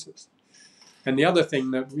experiences. And the other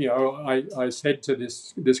thing that, I said to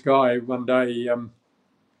this guy one day,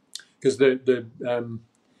 because the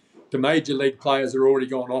major league players are already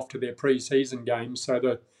gone off to their pre-season games,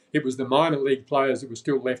 so it was the minor league players that were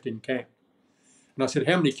still left in camp. And I said,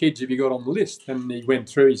 how many kids have you got on the list? And he went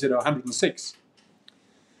through, he said, 106.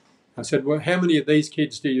 I said, well, how many of these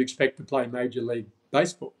kids do you expect to play Major League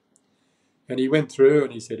Baseball? And he went through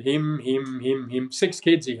and he said, him. 6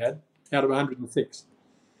 kids he had out of 106.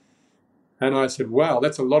 And I said, wow,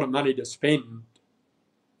 that's a lot of money to spend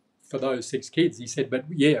for those 6 kids. He said, but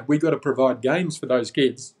yeah, we got to provide games for those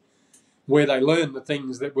kids where they learn the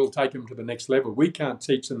things that will take them to the next level. We can't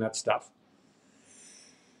teach them that stuff.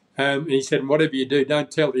 And he said, whatever you do,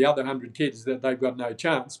 don't tell the other 100 kids that they've got no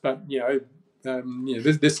chance. But,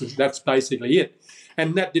 that's basically it.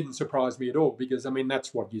 And that didn't surprise me at all because,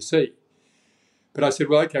 that's what you see. But I said,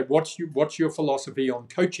 well, okay, what's your philosophy on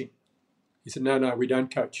coaching? He said, no, we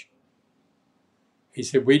don't coach. He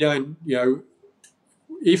said, we don't,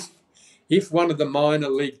 if one of the minor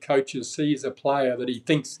league coaches sees a player that he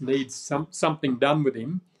thinks needs something done with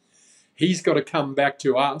him, he's got to come back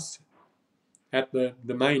to us at the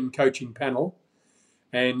main coaching panel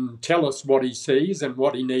and tell us what he sees and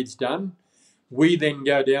what he needs done. We then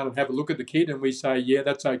go down and have a look at the kid and we say, yeah,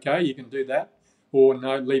 that's okay, you can do that, or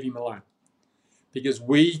no, leave him alone. Because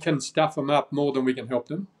we can stuff them up more than we can help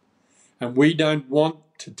them. And we don't want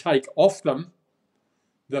to take off them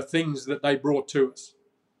the things that they brought to us.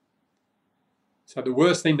 So the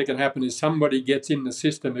worst thing that can happen is somebody gets in the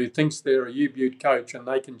system who thinks they're a U-Butte coach and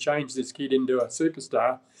they can change this kid into a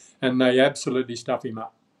superstar and they absolutely stuff him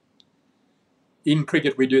up. In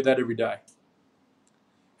cricket, we do that every day.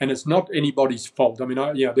 And it's not anybody's fault.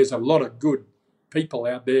 There's a lot of good people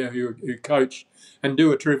out there who coach and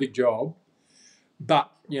do a terrific job.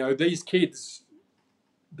 But, these kids,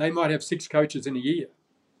 they might have 6 coaches in a year.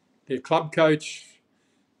 Their club coach,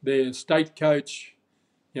 their state coach,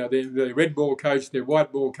 their red ball coach, their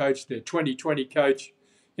white ball coach, their 2020 coach.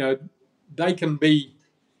 They can be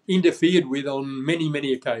interfered with on many,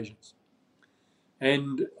 many occasions.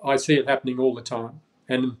 And I see it happening all the time.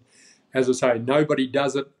 And as I say, nobody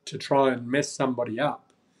does it to try and mess somebody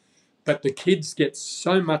up. But the kids get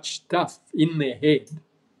so much stuff in their head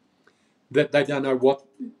that they don't know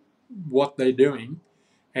what they're doing.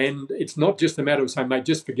 And it's not just a matter of saying, mate,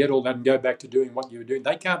 just forget all that and go back to doing what you were doing.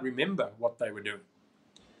 They can't remember what they were doing.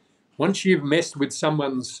 Once you've messed with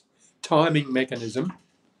someone's timing mechanism,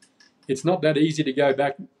 it's not that easy to go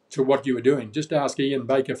back to what you were doing. Just ask Ian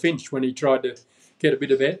Baker Finch when he tried to get a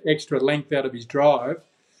bit of extra length out of his drive.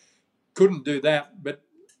 Couldn't do that, but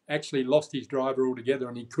actually lost his driver altogether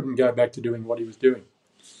and he couldn't go back to doing what he was doing.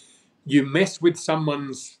 You mess with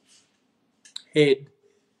someone's head,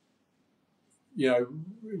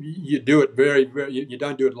 you do it very, very. You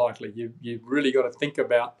don't do it lightly. You've really got to think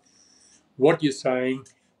about what you're saying,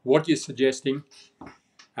 what you're suggesting,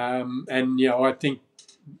 and I think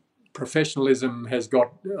professionalism has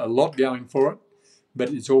got a lot going for it, but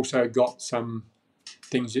it's also got some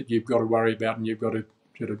things that you've got to worry about, and you've got to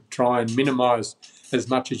sort of try and minimise as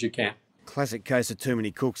much as you can. Classic case of too many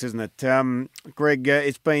cooks, isn't it? Greg,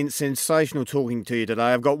 it's been sensational talking to you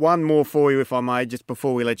today. I've got one more for you, if I may, just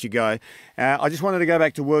before we let you go. I just wanted to go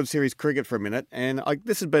back to World Series cricket for a minute, and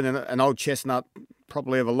this has been an old chestnut,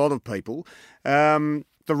 probably of a lot of people.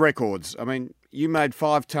 The records. I mean, you made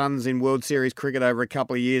 5 tons in World Series cricket over a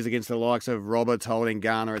couple of years against the likes of Roberts, Holding,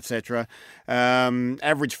 Garner, etc.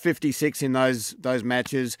 Averaged 56 in those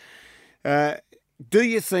matches. Do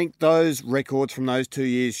you think those records from those 2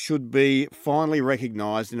 years should be finally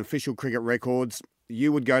recognised in official cricket records?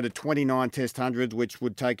 You would go to 29 Test hundreds, which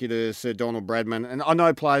would take you to Sir Donald Bradman. And I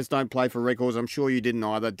know players don't play for records. I'm sure you didn't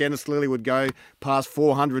either. Dennis Lilly would go past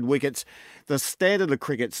 400 wickets. The standard of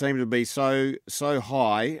cricket seemed to be so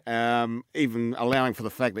high, even allowing for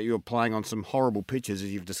the fact that you were playing on some horrible pitches,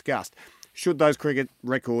 as you've discussed. Should those cricket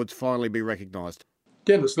records finally be recognised?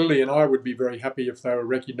 Dennis Lilly and I would be very happy if they were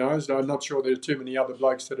recognised. I'm not sure there's too many other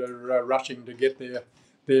blokes that are rushing to get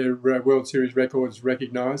their World Series records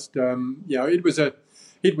recognised. It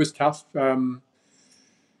was tough.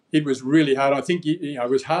 It was really hard. I think it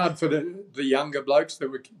was hard for the younger blokes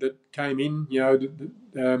that came in. You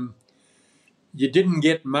didn't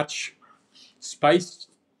get much space.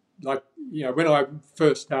 Like when I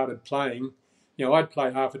first started playing, I'd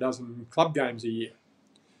play half a dozen club games a year.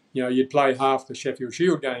 You'd play half the Sheffield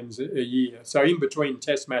Shield games a year. So in between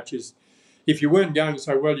Test matches, if you weren't going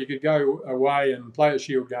so well, you could go away and play a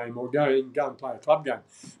Shield game or go and play a club game.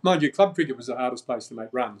 Mind you, club cricket was the hardest place to make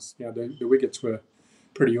runs. The wickets were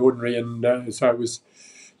pretty ordinary, and so it was.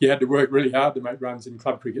 You had to work really hard to make runs in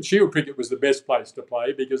club cricket. Shield cricket was the best place to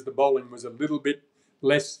play because the bowling was a little bit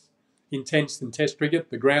less intense than Test cricket.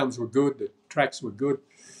 The grounds were good, the tracks were good.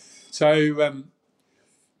 So,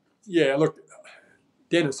 look.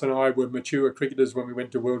 Dennis and I were mature cricketers when we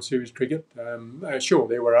went to World Series cricket. Sure,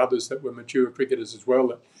 there were others that were mature cricketers as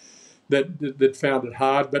well that found it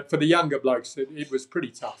hard. But for the younger blokes, it was pretty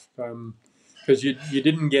tough because you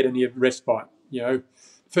didn't get any respite.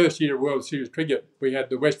 First year of World Series cricket, we had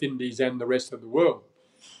the West Indies and the rest of the world.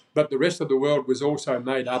 But the rest of the world was also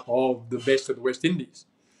made up of the best of the West Indies.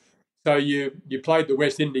 So you played the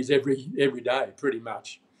West Indies every day, pretty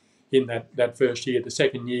much, in that first year. The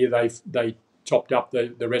second year, they topped up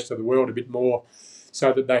the rest of the world a bit more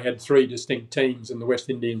so that they had 3 distinct teams and the West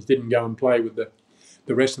Indians didn't go and play with the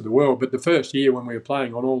rest of the world. But the first year when we were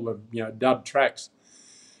playing on all the dud tracks,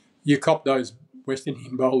 you copped those West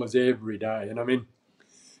Indian bowlers every day. And I mean,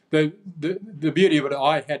 the beauty of it,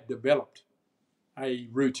 I had developed a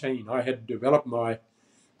routine. I had developed my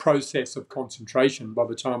process of concentration by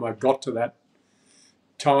the time I got to that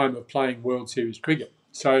time of playing World Series cricket.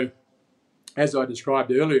 So as I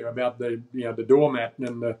described earlier about the doormat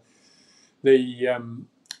and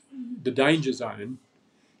the danger zone,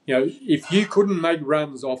 if you couldn't make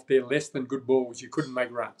runs off their less than good balls, you couldn't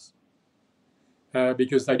make runs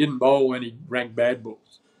because they didn't bowl any rank bad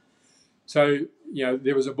balls. So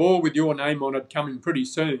there was a ball with your name on it coming pretty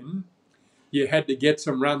soon. You had to get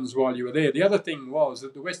some runs while you were there. The other thing was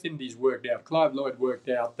that the West Indies worked out. Clive Lloyd worked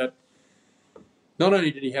out that. Not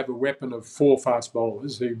only did he have a weapon of 4 fast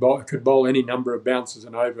bowlers who could bowl any number of bounces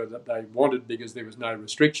and over that they wanted because there was no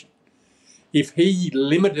restriction, if he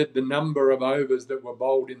limited the number of overs that were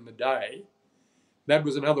bowled in the day, that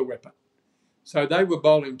was another weapon. So they were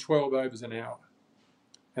bowling 12 overs an hour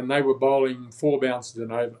and they were bowling 4 bounces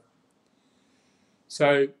and over.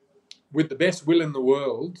 So with the best will in the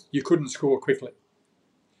world, you couldn't score quickly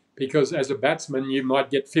because as a batsman, you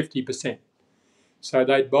might get 50%. So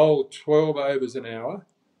they'd bowl 12 overs an hour.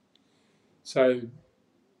 So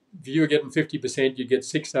if you were getting 50%, you'd get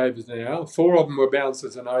 6 overs an hour. 4 of them were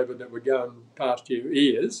bounces and over that were going past your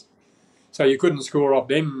ears. So you couldn't score off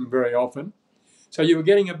them very often. So you were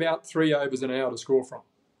getting about 3 overs an hour to score from.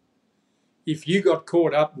 If you got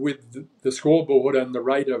caught up with the scoreboard and the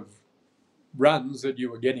rate of runs that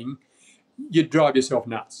you were getting, you'd drive yourself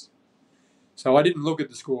nuts. So I didn't look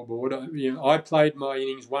at the scoreboard. I played my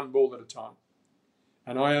innings 1 ball at a time.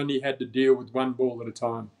 And I only had to deal with 1 ball at a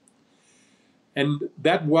time. And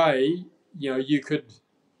that way, you could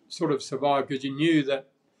sort of survive because you knew that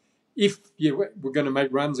if you were going to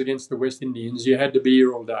make runs against the West Indians, you had to be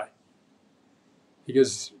here all day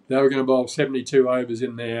because they were going to bowl 72 overs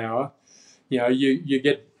in the hour. You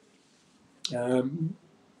get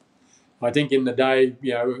I think in the day,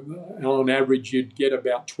 on average, you'd get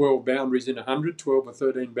about 12 boundaries in 100, 12 or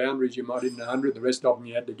 13 boundaries you might hit in 100. The rest of them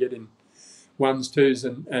you had to get in ones, twos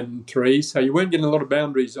and threes. So you weren't getting a lot of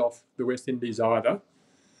boundaries off the West Indies either.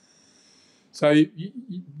 So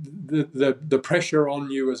the pressure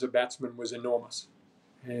on you as a batsman was enormous.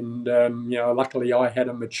 And, luckily I had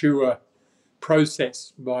a mature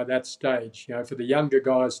process by that stage. For the younger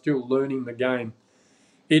guys still learning the game,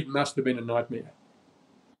 it must have been a nightmare.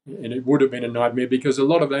 And it would have been a nightmare because a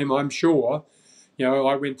lot of them, I'm sure,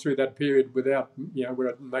 I went through that period without, where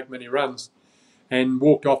I didn't make many runs and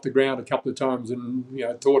walked off the ground a couple of times and,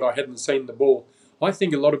 thought I hadn't seen the ball. I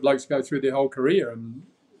think a lot of blokes go through their whole career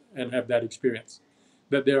and have that experience,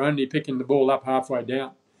 that they're only picking the ball up halfway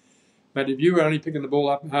down. But if you were only picking the ball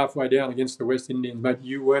up halfway down against the West Indians, mate,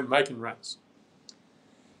 you weren't making runs.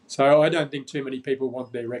 So I don't think too many people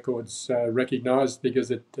want their records recognised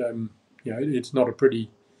because it's not a pretty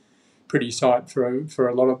sight for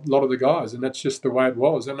a lot of the guys, and that's just the way it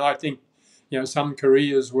was. And I think some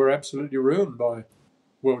careers were absolutely ruined by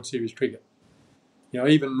World Series cricket.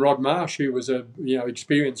 Even Rod Marsh, who was a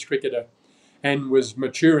experienced cricketer and was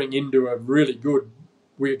maturing into a really good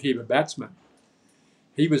wicketkeeper batsman,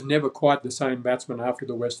 he was never quite the same batsman after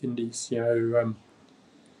the West Indies.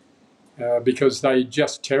 Because they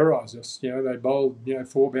just terrorised us. They bowled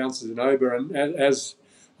 4 bounces and over, and as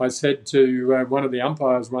I said to one of the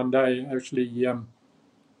umpires one day, actually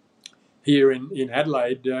here in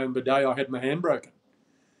Adelaide, the day I had my hand broken.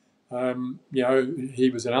 He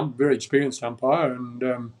was a very experienced umpire,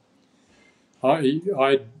 and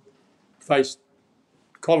I faced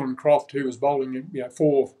Colin Croft, who was bowling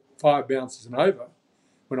 4, 5 bounces and over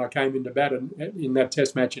when I came into bat in that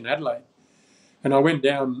Test match in Adelaide. And I went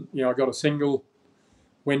down, I got a single,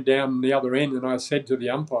 went down the other end, and I said to the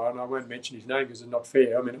umpire, and I won't mention his name because it's not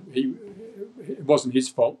fair. I mean, it wasn't his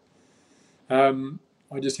fault.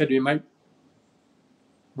 I just said to him, mate,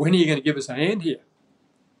 when are you going to give us a hand here?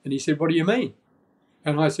 And he said, what do you mean?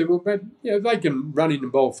 And I said, well, but, they can run in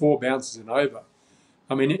and bowl 4 bounces and over.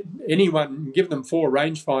 I mean, anyone, give them 4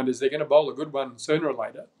 rangefinders, they're going to bowl a good one sooner or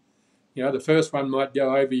later. The first one might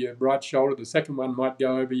go over your right shoulder, the second one might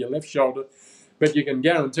go over your left shoulder, but you can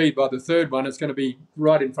guarantee by the third one it's going to be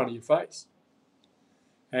right in front of your face.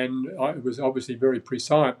 And it was obviously very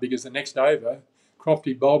prescient because the next over,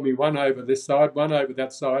 Crofty bowled me 1 over this side, 1 over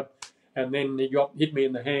that side, and then he hit me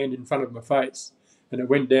in the hand in front of my face, and it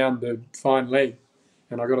went down the fine leg,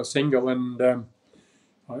 and I got a single. And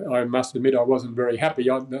I must admit I wasn't very happy.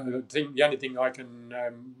 The only thing I can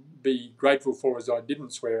be grateful for is I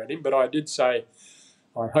didn't swear at him, but I did say,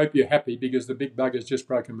 I hope you're happy because the big bugger's just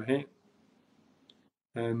broken my hand.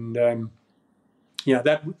 And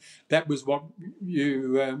that was what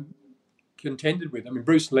you contended with. I mean,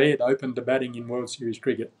 Bruce Laird opened the batting in World Series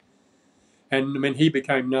cricket, and I mean he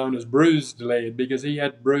became known as Bruised Laird because he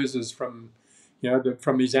had bruises from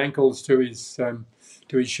from his ankles to his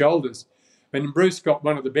shoulders. And Bruce got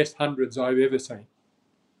one of the best hundreds I've ever seen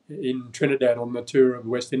in Trinidad on the tour of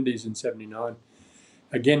West Indies in '79,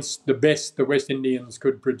 against the best the West Indians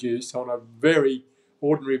could produce on a very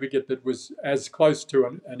ordinary wicket that was as close to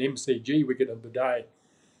an MCG wicket of the day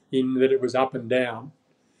in that it was up and down.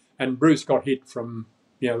 And Bruce got hit from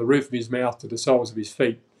the roof of his mouth to the soles of his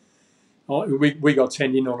feet. We got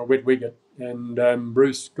sent in on a wet wicket, and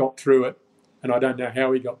Bruce got through it, and I don't know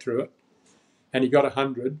how he got through it. And he got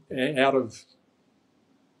 100 out of,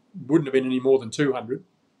 wouldn't have been any more than 200.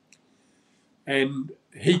 And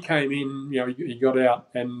he came in, he got out,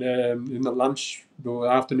 and in the lunch or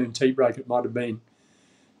afternoon tea break it might have been,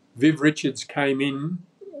 Viv Richards came in,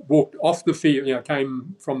 walked off the field,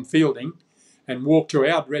 came from fielding and walked to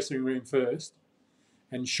our dressing room first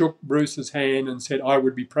and shook Bruce's hand and said, I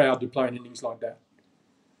would be proud to play an innings like that.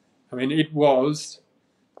 I mean, it was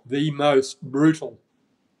the most brutal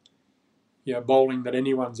bowling that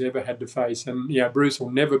anyone's ever had to face. And, Bruce will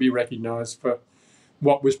never be recognised for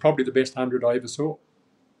what was probably the best 100 I ever saw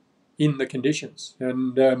in the conditions.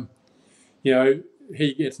 And,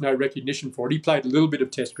 he gets no recognition for it. He played a little bit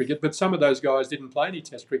of Test cricket, but some of those guys didn't play any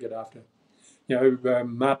Test cricket after.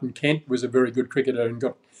 Martin Kent was a very good cricketer and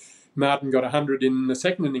Martin got 100 in the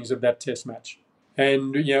second innings of that Test match.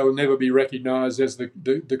 And, will never be recognised as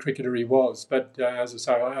the cricketer he was. But as I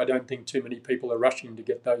say, I don't think too many people are rushing to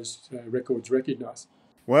get those records recognised.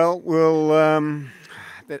 Well,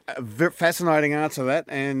 a fascinating answer that,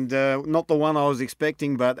 and not the one I was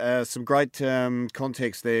expecting, but some great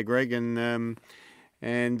context there, Greg.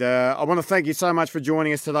 And I want to thank you so much for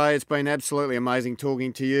joining us today. It's been absolutely amazing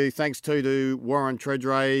talking to you. Thanks to Warren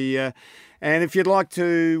Treadray And if you'd like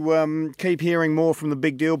to keep hearing more from The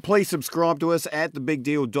Big Deal, please subscribe to us at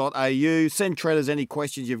thebigdeal.au. Send Treaders any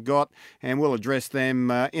questions you've got and we'll address them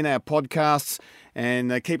in our podcasts.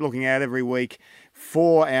 And keep looking out every week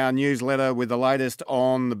for our newsletter with the latest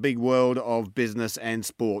on the big world of business and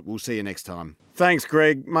sport. We'll see you next time. Thanks,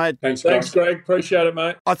 Greg, mate. Thanks, Greg. Appreciate it,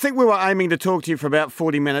 mate. I think we were aiming to talk to you for about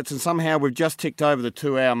 40 minutes and somehow we've just ticked over the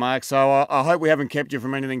 2-hour mark. So I hope we haven't kept you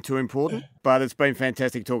from anything too important, but it's been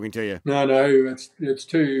fantastic talking to you. No, it's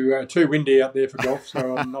too windy out there for golf,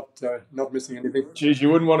 so I'm not missing anything. Geez, you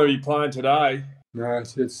wouldn't want to be playing today. No,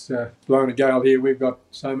 it's blowing a gale here. We've got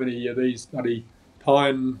so many of these bloody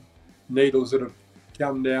pine needles that have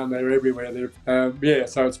come down. They're everywhere.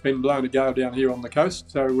 So it's been blowing a gale down here on the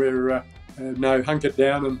coast. So we're hunkered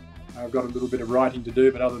down, and I've got a little bit of writing to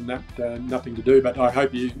do, but other than that, nothing to do. But I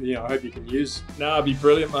hope you can use. No, it'd be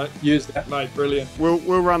brilliant, mate. Use that, mate. Brilliant.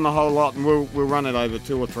 We'll run the whole lot, and we'll run it over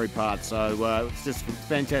 2 or 3 parts. So it's just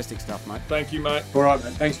fantastic stuff, mate. Thank you, mate. All right,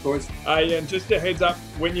 mate. Thanks, boys. Hey, and just a heads up,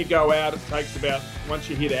 when you go out, it takes about, once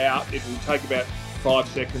you hit out, it will take about 5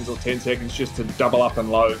 seconds or 10 seconds just to double up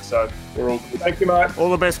and load. So we're all good. Thank you, mate.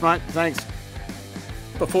 All the best, mate. Thanks.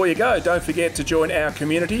 Before you go, don't forget to join our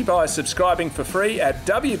community by subscribing for free at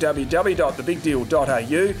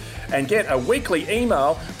www.thebigdeal.au and get a weekly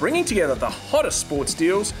email bringing together the hottest sports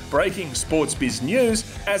deals, breaking sports biz news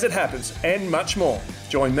as it happens, and much more.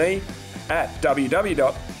 Join me at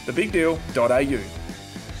www.thebigdeal.au.